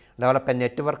to develop a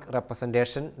network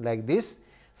representation like this.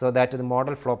 So, that the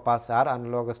model flow paths are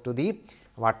analogous to the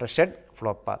watershed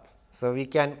flow paths. So,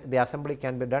 the assembly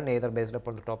can be done either based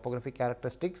upon the topographic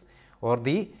characteristics or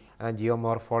the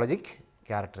geomorphologic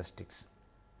characteristics.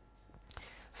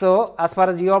 So, as far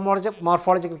as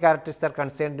geomorphological characteristics are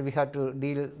concerned, we have to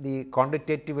deal the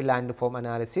quantitative landform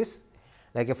analysis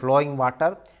like a flowing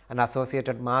water and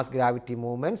associated mass gravity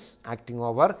movements acting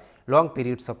over long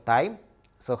periods of time.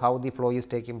 So, how the flow is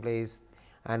taking place,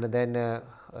 and then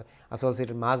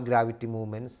associated mass gravity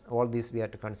movements, all these we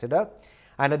have to consider,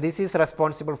 and this is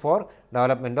responsible for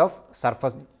development of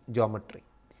surface geometry.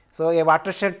 So, a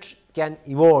watershed can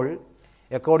evolve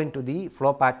according to the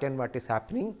flow pattern what is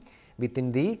happening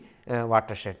within the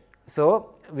watershed.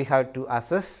 So, we have to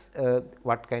assess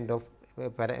what kind of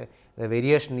the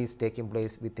variation is taking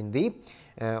place within the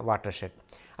watershed.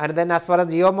 And then as far as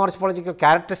geomorphological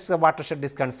characteristics of watershed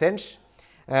is concerned,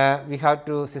 we have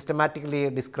to systematically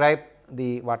describe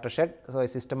the watershed. So, a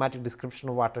systematic description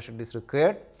of watershed is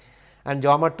required, and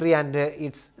geometry and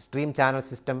its stream channel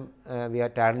system we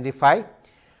have to identify,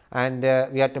 and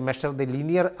we have to measure the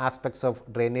linear aspects of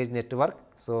drainage network.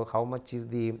 So, how much is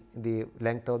the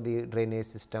length of the drainage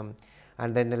system,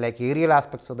 and then like aerial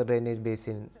aspects of the drainage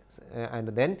basin, and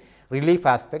then relief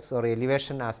aspects or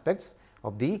elevation aspects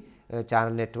of the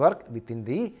channel network within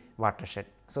the watershed.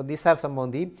 So, these are some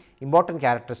of the important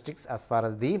characteristics as far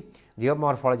as the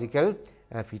geomorphological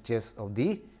features of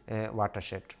the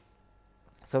watershed.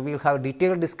 So, we will have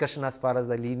detailed discussion as far as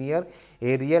the linear,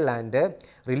 aerial and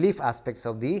relief aspects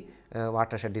of the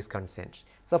watershed is concerned.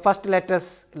 So, first let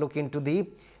us look into the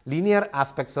linear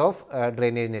aspects of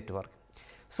drainage network.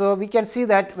 So, we can see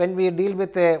that when we deal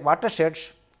with a watershed,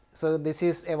 so this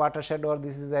is a watershed or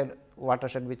this is a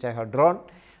watershed which I have drawn.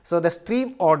 So, the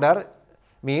stream order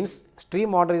means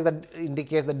stream order is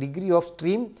indicates the degree of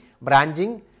stream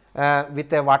branching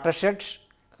with a watershed.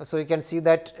 So, you can see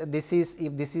that this is,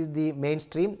 if this is the main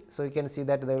stream. So, you can see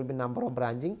that there will be number of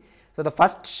branching. So, the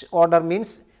first order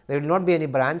means there will not be any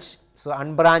branch. So,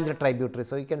 unbranched tributary.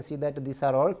 So, you can see that these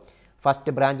are all first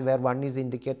branch where 1 is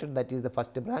indicated, that is the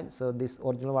first branch. So, this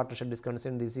original watershed is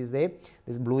concerned, this is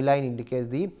this blue line indicates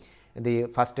the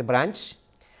first branch,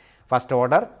 first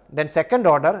order. Then second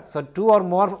order, so 2 or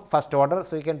more first order.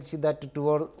 So, you can see that 2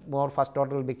 or more first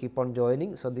order will be keep on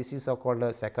joining. So, this is so called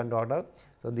a second order.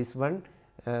 So, this one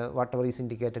whatever is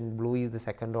indicated in blue is the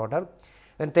second order.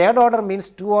 Then third order means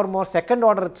 2 or more second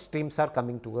order streams are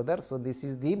coming together. So, this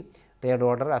is the third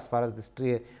order as far as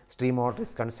the stream order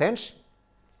is concerned.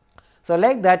 So,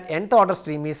 like that nth order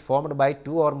stream is formed by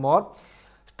 2 or more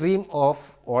stream of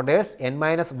orders n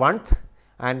minus 1th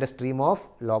and a stream of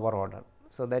lower order.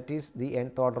 So, that is the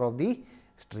nth order of the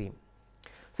stream.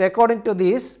 So, according to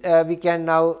this we can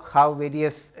now have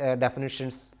various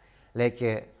definitions like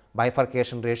a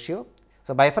bifurcation ratio.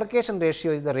 So, bifurcation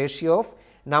ratio is the ratio of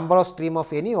number of stream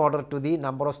of any order to the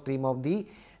number of stream of the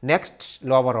next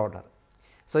lower order.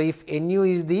 So, if nu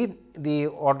is the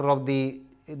order of the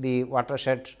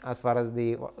watershed as far as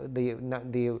the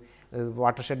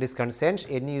watershed is concerned,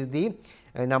 nu is the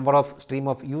number of stream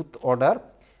of uth order,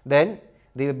 then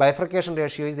the bifurcation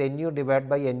ratio is nu divided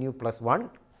by nu plus 1.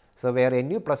 So, where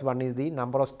nu plus 1 is the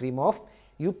number of stream of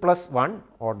u plus 1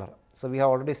 order. So, we have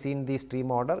already seen the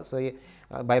stream order. So,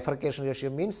 bifurcation ratio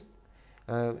means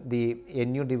the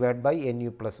nu divided by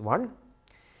nu plus 1.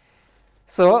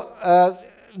 So,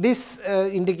 this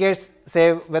indicates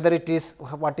say whether it is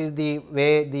what is the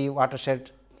way the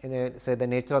watershed, say the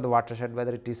nature of the watershed,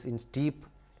 whether it is in steep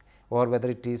or whether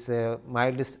it is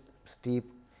mild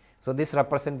steep. So, this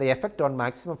represents the effect on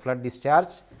maximum flood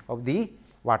discharge of the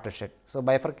watershed. So,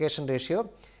 bifurcation ratio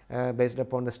based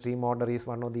upon the stream order is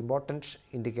one of the important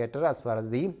indicator as far as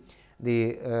the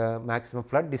maximum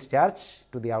flood discharge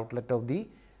to the outlet of the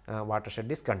watershed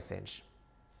is concerned.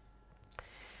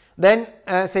 Then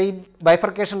say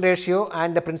bifurcation ratio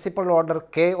and the principal order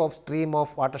k of stream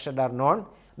of watershed are known,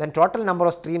 then total number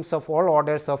of streams of all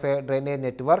orders of a drainage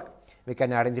network we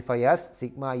can identify as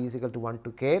sigma I is equal to 1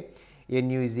 to k,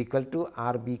 nu is equal to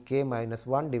RBK minus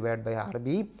 1 divided by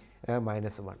RB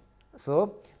minus 1.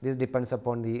 So, this depends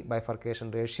upon the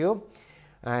bifurcation ratio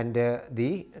and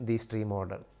the stream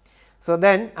order. So,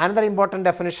 then another important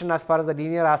definition as far as the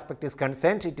linear aspect is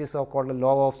concerned, it is so called the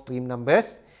law of stream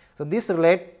numbers. So, this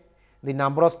relate the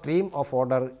number of stream of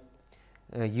order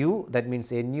u, that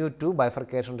means nu to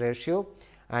bifurcation ratio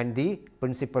and the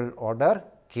principal order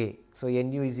k. So,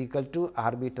 nu is equal to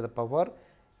RB to the power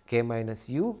k minus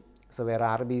u. So, where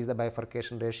RB is the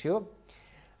bifurcation ratio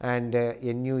and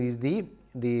nu is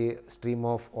the stream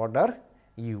of order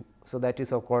u. So, that is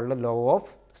so called the law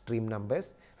of stream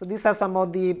numbers. So, these are some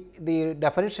of the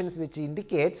definitions which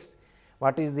indicates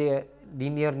what is the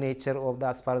linear nature of the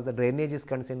as far as the drainage is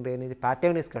concerned, drainage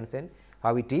pattern is concerned,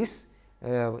 how it is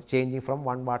changing from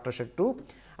one watershed to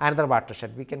another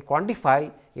watershed. We can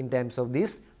quantify in terms of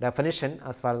this definition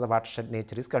as far as the watershed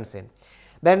nature is concerned.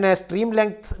 Then stream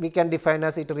length we can define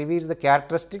as it reveals the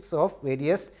characteristics of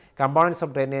various components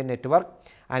of drainage network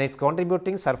and its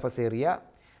contributing surface area.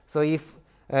 So, if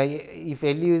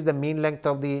LU is the mean length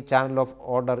of the channel of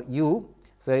order u,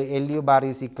 So, LU bar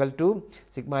is equal to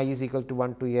sigma I is equal to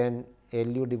 1 to n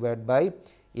LU divided by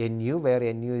NU, where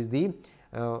NU is the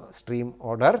stream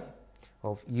order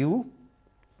of U.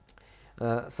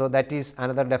 So, that is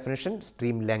another definition,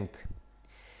 stream length.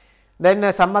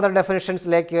 Then some other definitions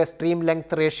like stream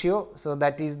length ratio. So,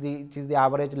 that is the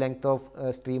average length of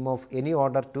stream of any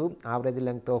order to average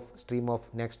length of stream of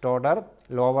next order,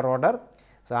 lower order.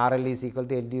 So, RL is equal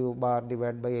to LU bar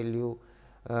divided by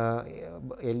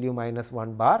LU minus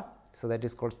 1 bar. So, that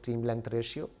is called stream length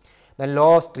ratio. Then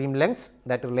law of stream lengths,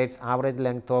 that relates average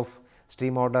length of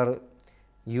stream order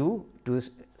U to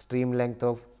stream length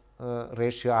of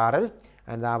ratio RL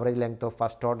and the average length of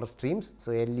first order streams.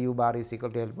 So, LU bar is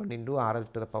equal to L1 into RL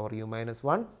to the power U minus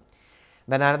 1.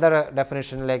 Then another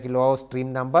definition like law of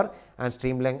stream number and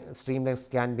stream lengths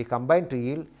can be combined to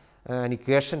yield an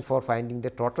equation for finding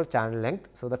the total channel length.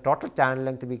 So, the total channel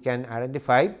length we can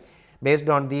identify based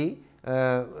on the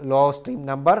law of stream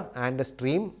number and the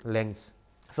stream lengths.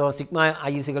 So, sigma I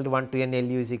is equal to 1 to n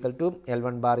LU is equal to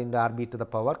L1 bar into RB to the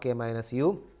power K minus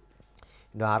U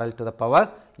into RL to the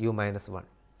power U minus 1.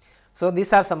 So,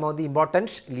 these are some of the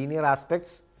important linear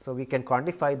aspects. So, we can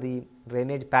quantify the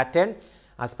drainage pattern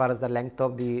as far as the length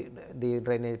of the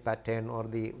drainage pattern or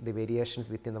the variations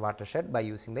within the watershed by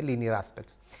using the linear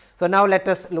aspects. So, now let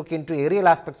us look into aerial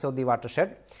aspects of the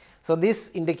watershed. So,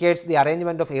 this indicates the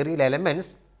arrangement of aerial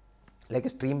elements like a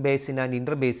stream basin and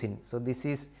interbasin. So, this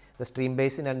is the stream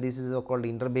basin and this is so called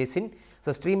interbasin.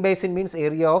 So, stream basin means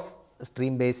area of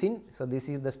stream basin. So, this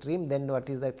is the stream, then what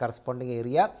is the corresponding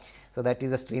area. So, that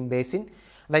is the stream basin.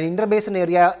 Then interbasin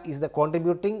area is the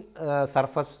contributing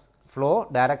surface flow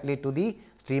directly to the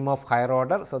stream of higher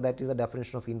order. So, that is the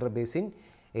definition of interbasin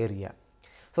area.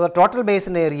 So, the total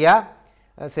basin area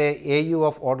say AU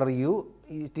of order U,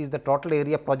 it is the total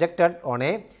area projected on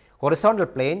a horizontal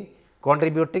plane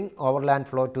contributing overland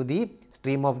flow to the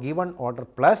stream of given order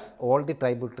plus all the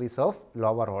tributaries of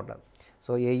lower order.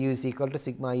 So, AU is equal to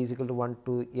sigma I is equal to 1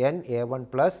 to n A1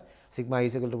 plus sigma I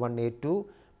is equal to 1 A2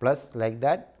 plus like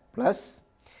that plus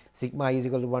sigma I is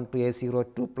equal to 1 to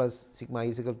A02 plus sigma I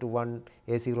is equal to 1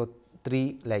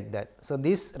 A03 like that. So,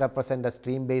 this represents the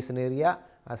stream basin area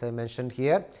as I mentioned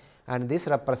here, and this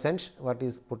represents what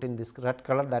is put in this red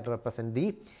color, that represent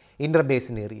the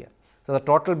interbasin area. So, the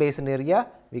total basin area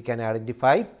we can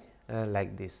identify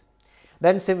like this.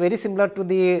 Then very similar to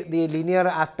the linear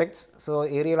aspects. So,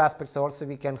 aerial aspects also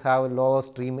we can have low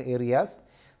stream areas.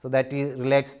 So, that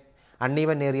relates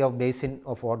uneven area of basin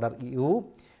of order U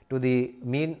to the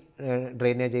mean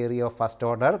drainage area of first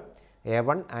order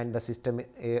A1 and the system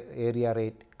area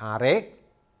rate RA.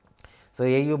 So,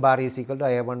 AU bar is equal to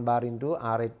A1 bar into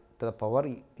RA to the power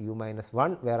U minus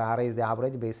 1, where RA is the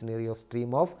average basin area of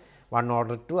stream of one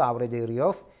order to average area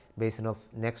of basin of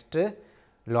next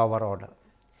lower order.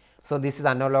 So, this is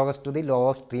analogous to the law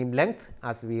of stream length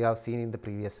as we have seen in the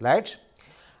previous slides.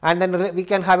 And then we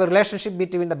can have a relationship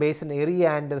between the basin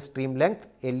area and the stream length.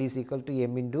 L is equal to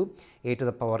m into A to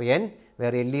the power n,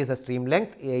 where L is the stream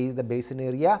length, A is the basin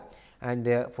area, and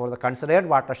for the considered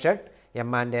watershed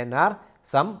m and n are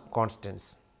some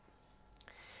constants.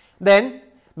 Then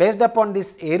based upon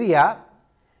this area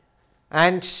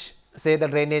and say the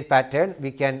drainage pattern,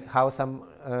 we can have some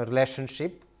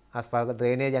relationship as far as the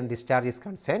drainage and discharge is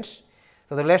concerned.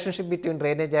 So, the relationship between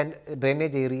drainage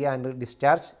area and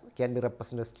discharge can be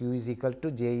represented as Q is equal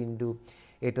to J into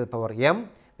A to the power m,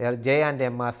 where J and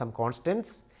m are some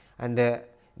constants, and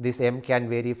this m can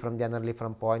vary from generally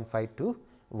from 0.5 to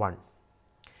 1.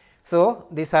 So,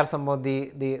 these are some of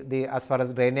the as far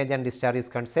as drainage and discharge is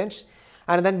concerned.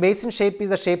 And then basin shape is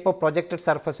the shape of projected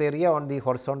surface area on the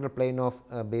horizontal plane of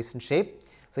basin shape.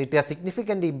 So, it has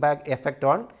significant effect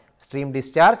on stream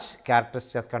discharge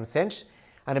characteristics as concerned,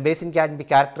 and a basin can be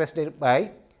characterized by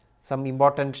some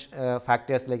important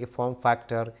factors like a form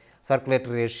factor,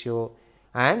 circulatory ratio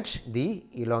and the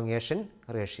elongation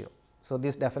ratio. So,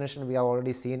 this definition we have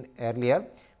already seen earlier,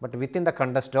 but within the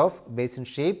context of basin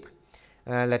shape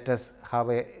let us have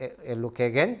a look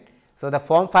again. So, the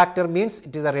form factor means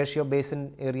it is a ratio of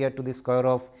basin area to the square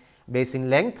of basin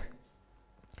length,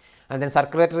 and then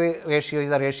circulatory ratio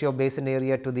is a ratio of basin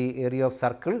area to the area of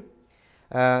circle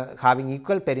having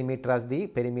equal perimeter as the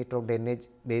perimeter of drainage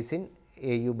basin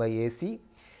AU by AC.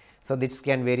 So, this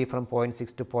can vary from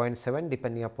 0.6 to 0.7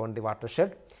 depending upon the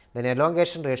watershed. Then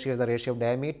elongation ratio is the ratio of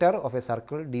diameter of a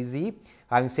circle DZ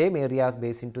having same area as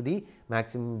basin to the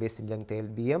maximum basin length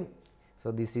LBM.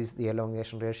 So, this is the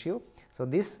elongation ratio. So,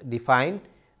 this define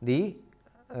the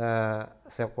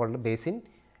so called basin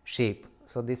shape.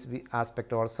 So, this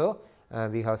aspect also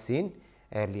we have seen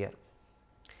earlier.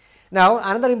 Now,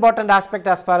 another important aspect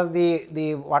as far as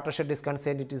the watershed is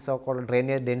concerned, it is so called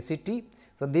drainage density.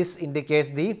 So, this indicates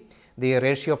the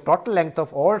ratio of total length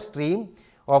of all stream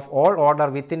of all order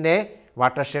within a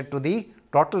watershed to the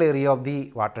total area of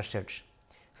the watershed.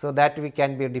 So, that we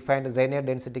can be defined as drainage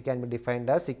density can be defined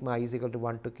as sigma I is equal to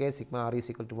 1 to k, sigma r is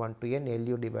equal to 1 to n,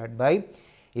 LU divided by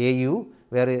AU,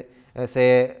 where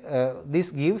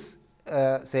this gives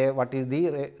say what is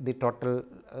the total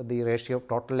the ratio of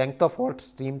total length of all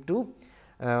stream to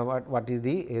what is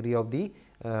the area of the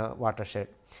watershed.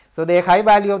 So, the high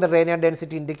value of the drainage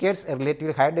density indicates a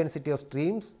relatively high density of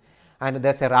streams, and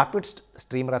thus a rapid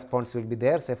stream response will be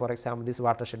there. Say for example, this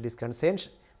watershed is concerned,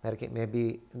 there may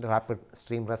be rapid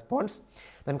stream response.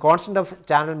 Then constant of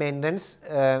channel maintenance,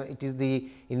 it is the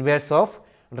inverse of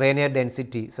drainage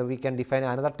density. So, we can define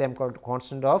another term called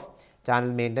constant of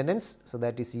channel maintenance. So,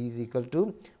 that is E is equal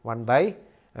to 1 by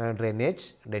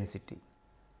drainage density.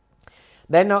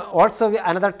 Then also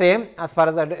another term as far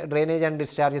as the drainage and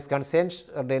discharge is concerned,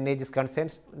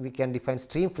 we can define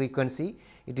stream frequency.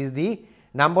 It is the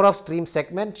number of stream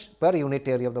segments per unit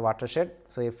area of the watershed.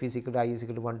 So, F is equal to I is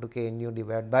equal to 1 to k nu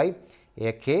divided by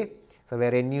A k. So,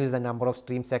 where nu is the number of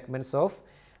stream segments of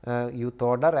youth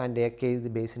order and A k is the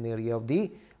basin area of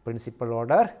the principal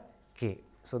order k.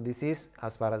 So, this is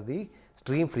as far as the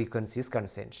stream frequency is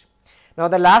concerned. Now,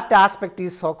 the last aspect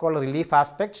is so called relief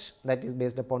aspect, that is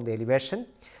based upon the elevation.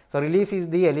 So, relief is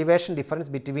the elevation difference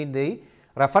between the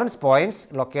reference points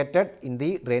located in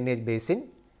the drainage basin.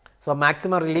 So,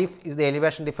 maximum relief is the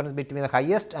elevation difference between the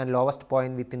highest and lowest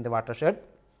point within the watershed,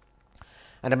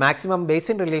 and a maximum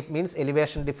basin relief means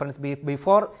elevation difference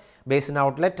before basin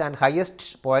outlet and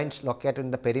highest point located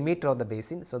in the perimeter of the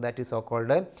basin. So, that is so called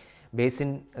a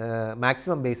basin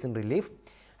maximum basin relief.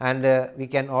 And we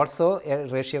can also a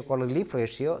ratio called relief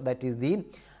ratio, that is the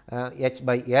H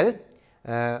by L,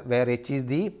 where H is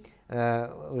the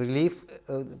relief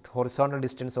horizontal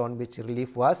distance on which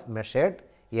relief was measured,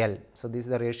 L. So, this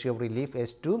is the ratio of relief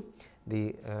H to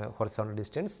the horizontal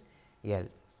distance L.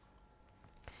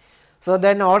 So,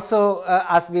 then also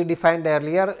as we defined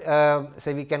earlier,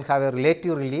 say we can have a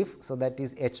relative relief. So, that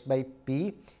is H by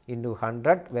P into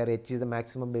 100, where H is the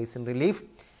maximum basin relief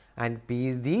and P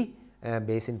is the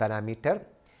basin parameter.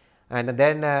 And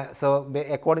then so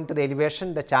according to the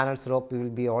elevation, the channel slope will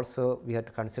be also we have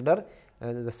to consider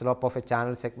the slope of a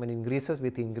channel segment increases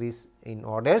with increase in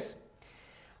orders.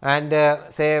 And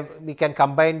say we can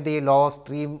combine the law of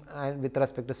stream and with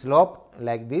respect to slope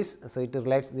like this. So, it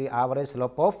relates the average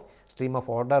slope of stream of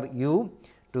order u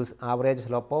to average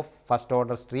slope of first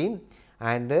order stream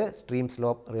and stream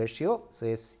slope ratio. So,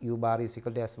 S u bar is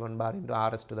equal to S 1 bar into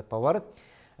R s to the power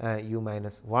u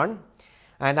minus 1.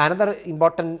 And another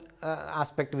important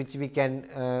aspect which we can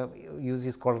use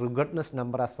is called ruggedness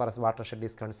number as far as watershed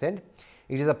is concerned.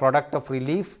 It is a product of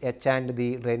relief H and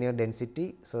the drainage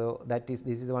density. So, that is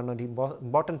this is one of the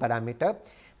important parameter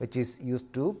which is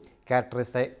used to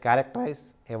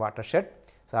characterize a watershed.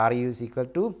 So, RU is equal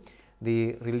to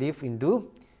the relief into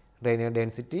drainage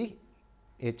density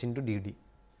H into DD.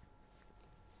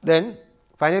 Then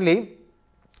finally,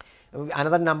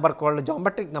 another number called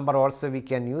geometric number also we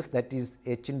can use, that is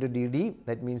H into DD,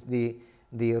 that means the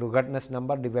ruggedness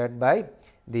number divided by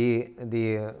the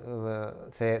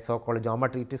say so called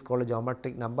geometry, it is called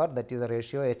geometric number, that is the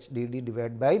ratio H DD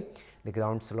divided by the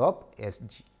ground slope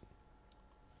SG.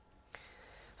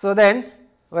 So, then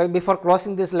before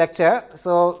closing this lecture,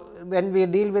 so when we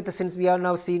deal with, since we have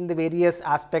now seen the various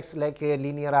aspects like a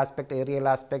linear aspect, aerial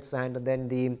aspects and then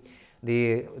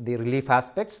the relief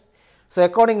aspects. So,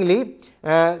 accordingly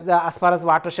as far as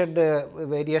watershed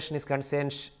variation is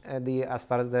concerned, as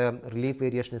far as the relief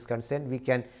variation is concerned, we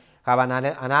can have an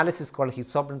analysis called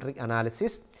hypsometric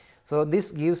analysis. So,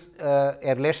 this gives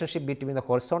a relationship between the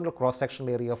horizontal cross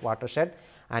sectional area of watershed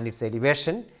and its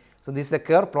elevation. So, this is a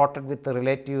curve plotted with the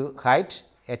relative height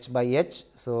h by h,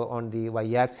 so on the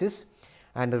y axis,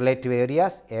 and relative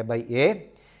areas A by A,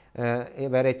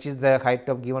 where h is the height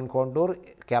of given contour,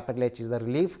 capital H is the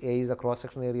relief, A is the cross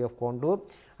sectional area of contour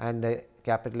and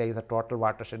capital A is the total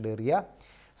watershed area.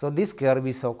 So, this curve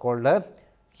is so called a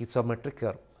hypsometric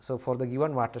curve. So, for the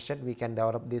given watershed we can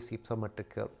develop this hypsometric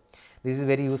curve. This is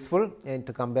very useful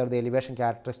to compare the elevation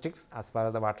characteristics as far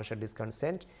as the watershed is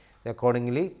concerned. So,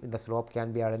 accordingly the slope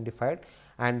can be identified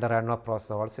and the runoff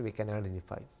process also we can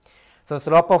identify. So,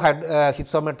 slope of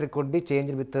hypsometry could be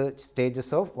changed with the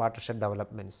stages of watershed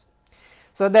developments.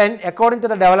 So, then according to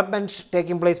the development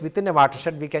taking place within a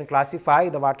watershed, we can classify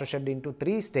the watershed into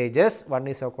 3 stages. One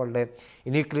is so called a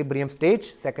inequilibrium stage,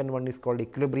 second one is called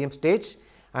equilibrium stage,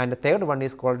 and the third one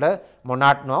is called a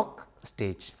monadnock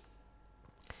stage.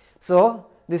 So,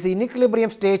 This inequilibrium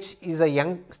stage is a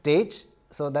young stage.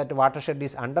 So, that watershed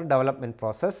is under development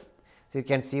process. So, you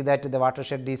can see that the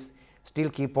watershed is still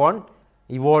keep on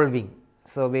evolving.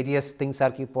 So, various things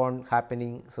are keep on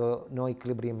happening. So, no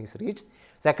equilibrium is reached.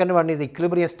 Second one is the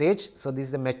equilibrium stage. So, this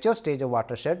is the mature stage of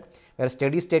watershed where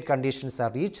steady state conditions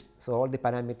are reached. So, all the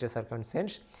parameters are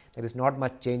constant, there is not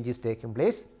much change is taking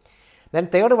place. Then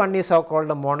third one is so called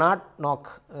the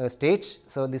monadnock stage.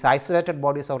 So, these isolated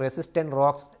bodies of resistant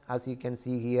rocks, as you can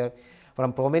see here,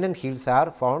 from prominent hills are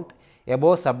found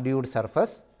above subdued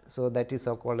surface. So, that is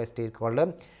so called a stage called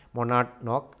a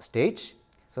monadnock stage.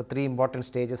 So, three important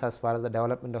stages as far as the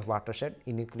development of watershed: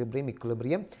 inequilibrium,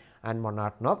 equilibrium and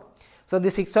monadnock. So,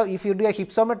 this if you do a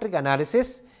hypsometric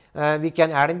analysis, we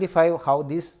can identify how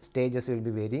these stages will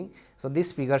be varying. So,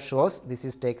 this figure shows, this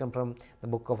is taken from the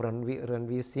book of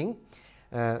Ranveer Singh.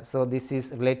 So, this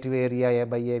is relative area A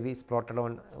by AV is plotted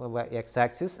on x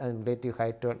axis and relative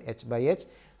height on h by h.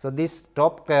 So, this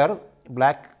top curve,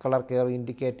 black color curve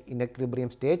indicate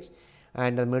inequilibrium stage,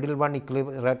 and the middle one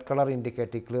red color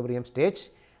indicate equilibrium stage,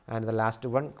 and the last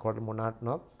one called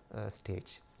monadnock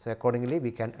stage. So, accordingly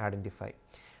we can identify.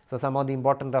 So, some of the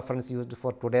important reference used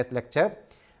for today's lecture,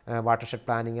 watershed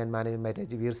planning and management by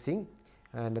Ranveer Singh,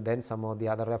 and then some of the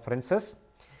other references.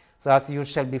 So, as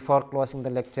usual, before closing the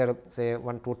lecture, say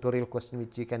one tutorial question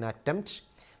which you can attempt.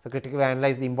 So, critically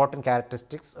analyze the important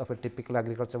characteristics of a typical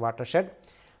agriculture watershed.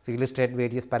 So, illustrate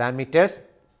various parameters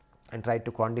and try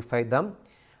to quantify them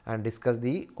and discuss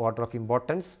the order of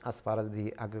importance as far as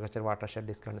the agriculture watershed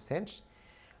is concerned.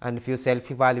 And few self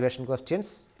evaluation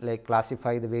questions like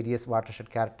classify the various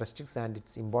watershed characteristics and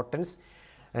its importance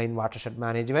in watershed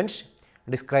management,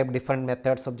 describe different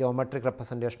methods of geometric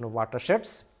representation of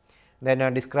watersheds,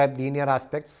 then describe linear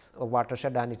aspects of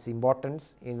watershed and its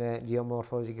importance in a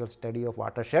geomorphological study of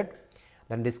watershed,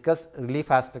 then discuss relief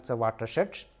aspects of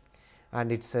watershed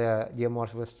and its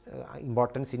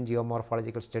importance in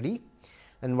geomorphological study,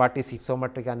 and what is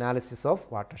hypsometric analysis of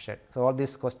watershed. So, all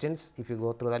these questions if you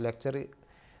go through the lecture,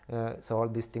 so all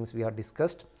these things we have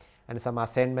discussed, and some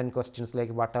assignment questions like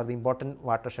what are the important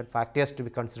watershed factors to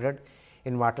be considered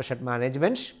in watershed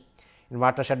management. In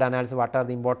watershed analysis, what are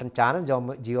the important channel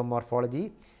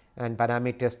geomorphology and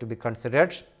parameters to be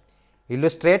considered.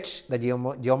 Illustrate the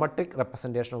geometric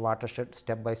representation of watershed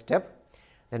step by step.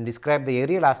 Then describe the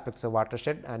aerial aspects of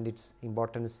watershed and its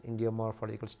importance in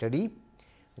geomorphological study.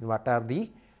 And what are the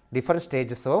different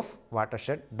stages of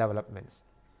watershed developments.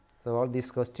 So, all these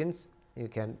questions you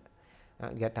can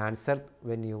get answered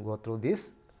when you go through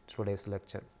this today's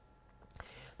lecture.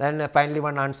 Then finally,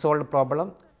 one unsolved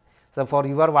problem. So, for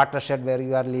your watershed where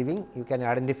you are living, you can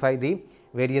identify the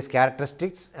various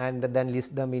characteristics and then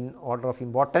list them in order of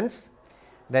importance.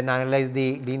 Then analyze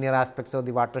the linear aspects of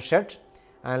the watershed,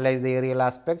 analyze the aerial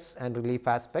aspects and relief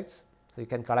aspects. So, you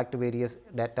can collect various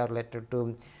data related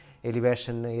to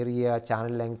elevation, area,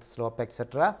 channel length, slope,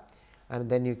 etc. And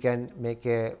then you can make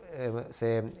a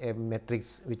say a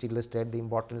matrix which illustrate the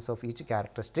importance of each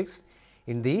characteristics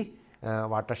in the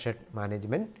watershed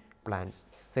management plans.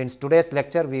 So, in today's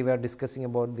lecture we were discussing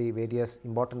about the various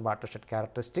important watershed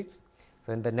characteristics.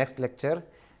 So, in the next lecture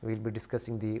we will be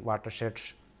discussing the watershed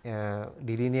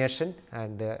delineation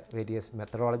and various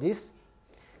methodologies.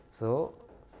 So,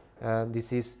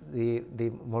 this is the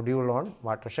module on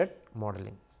watershed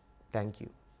modeling. Thank you.